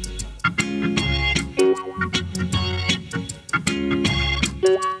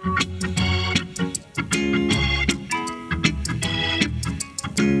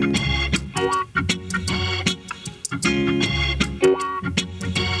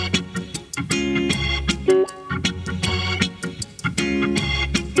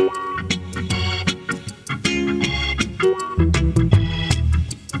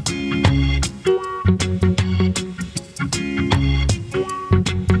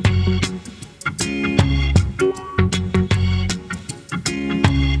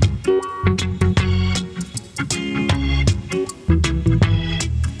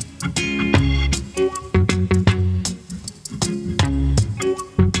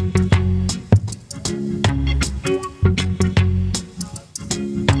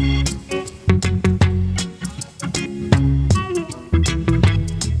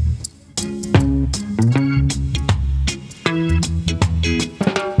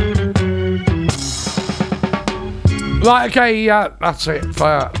 Right, okay, that's it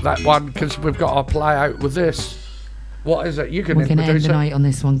for that one, because we've got to play out with this. What is it? You can We're going to end introduce the it. night on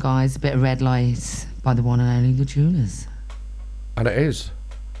this one, guys. A bit of Red Lights by the one and only The Jewelers. And it is.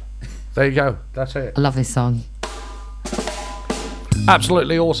 There you go, that's it. I love this song.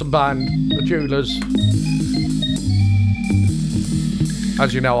 Absolutely awesome band, The Jewelers.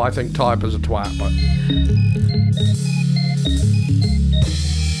 As you know, I think Type is a twat, but...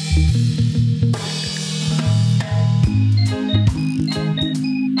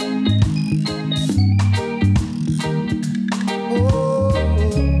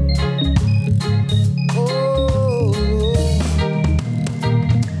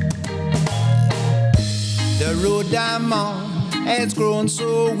 The road I'm on has grown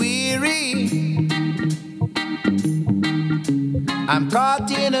so weary. I'm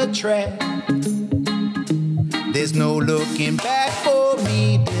caught in a trap. There's no looking back for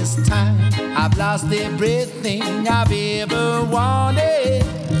me this time. I've lost everything I've ever wanted.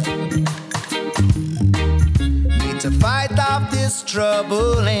 Need to fight off this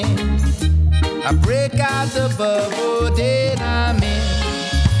trouble and I break out the bubble that I'm in.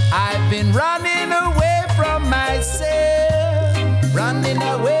 I've been running away from myself, running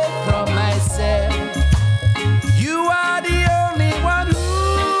away from myself. You are the only one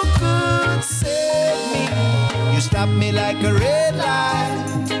who could save me. You stopped me like a red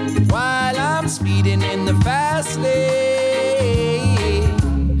light while I'm speeding in the fast lane,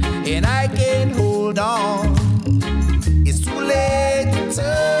 and I can't hold on. It's too late to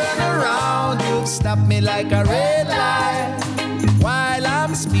turn around. You've stopped me like a red light while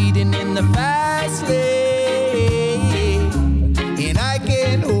I'm speeding in the fast lane, and I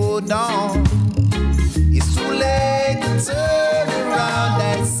can't hold on. It's too late to turn around.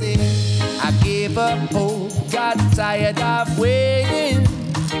 That's it. I gave up hope, got tired of waiting.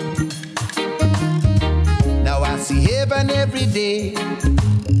 Now I see heaven every day.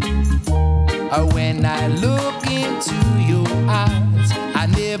 When I look into your eyes, I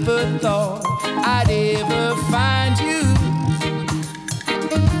never thought I'd ever find you.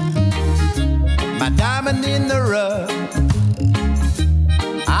 My diamond in the rough,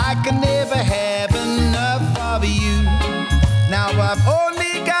 I can never have enough of you. Now I've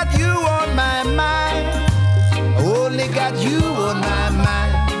only got you on my mind, only got you on my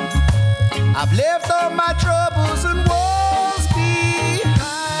mind. I've left all my troubles and walls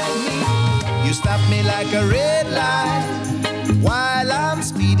behind me. You stopped me like a red light I'm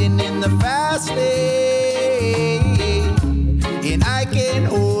speeding in the fast lane, and I can't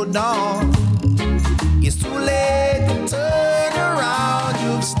hold on. It's too late to turn around.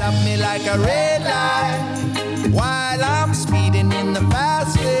 You've stopped me like a red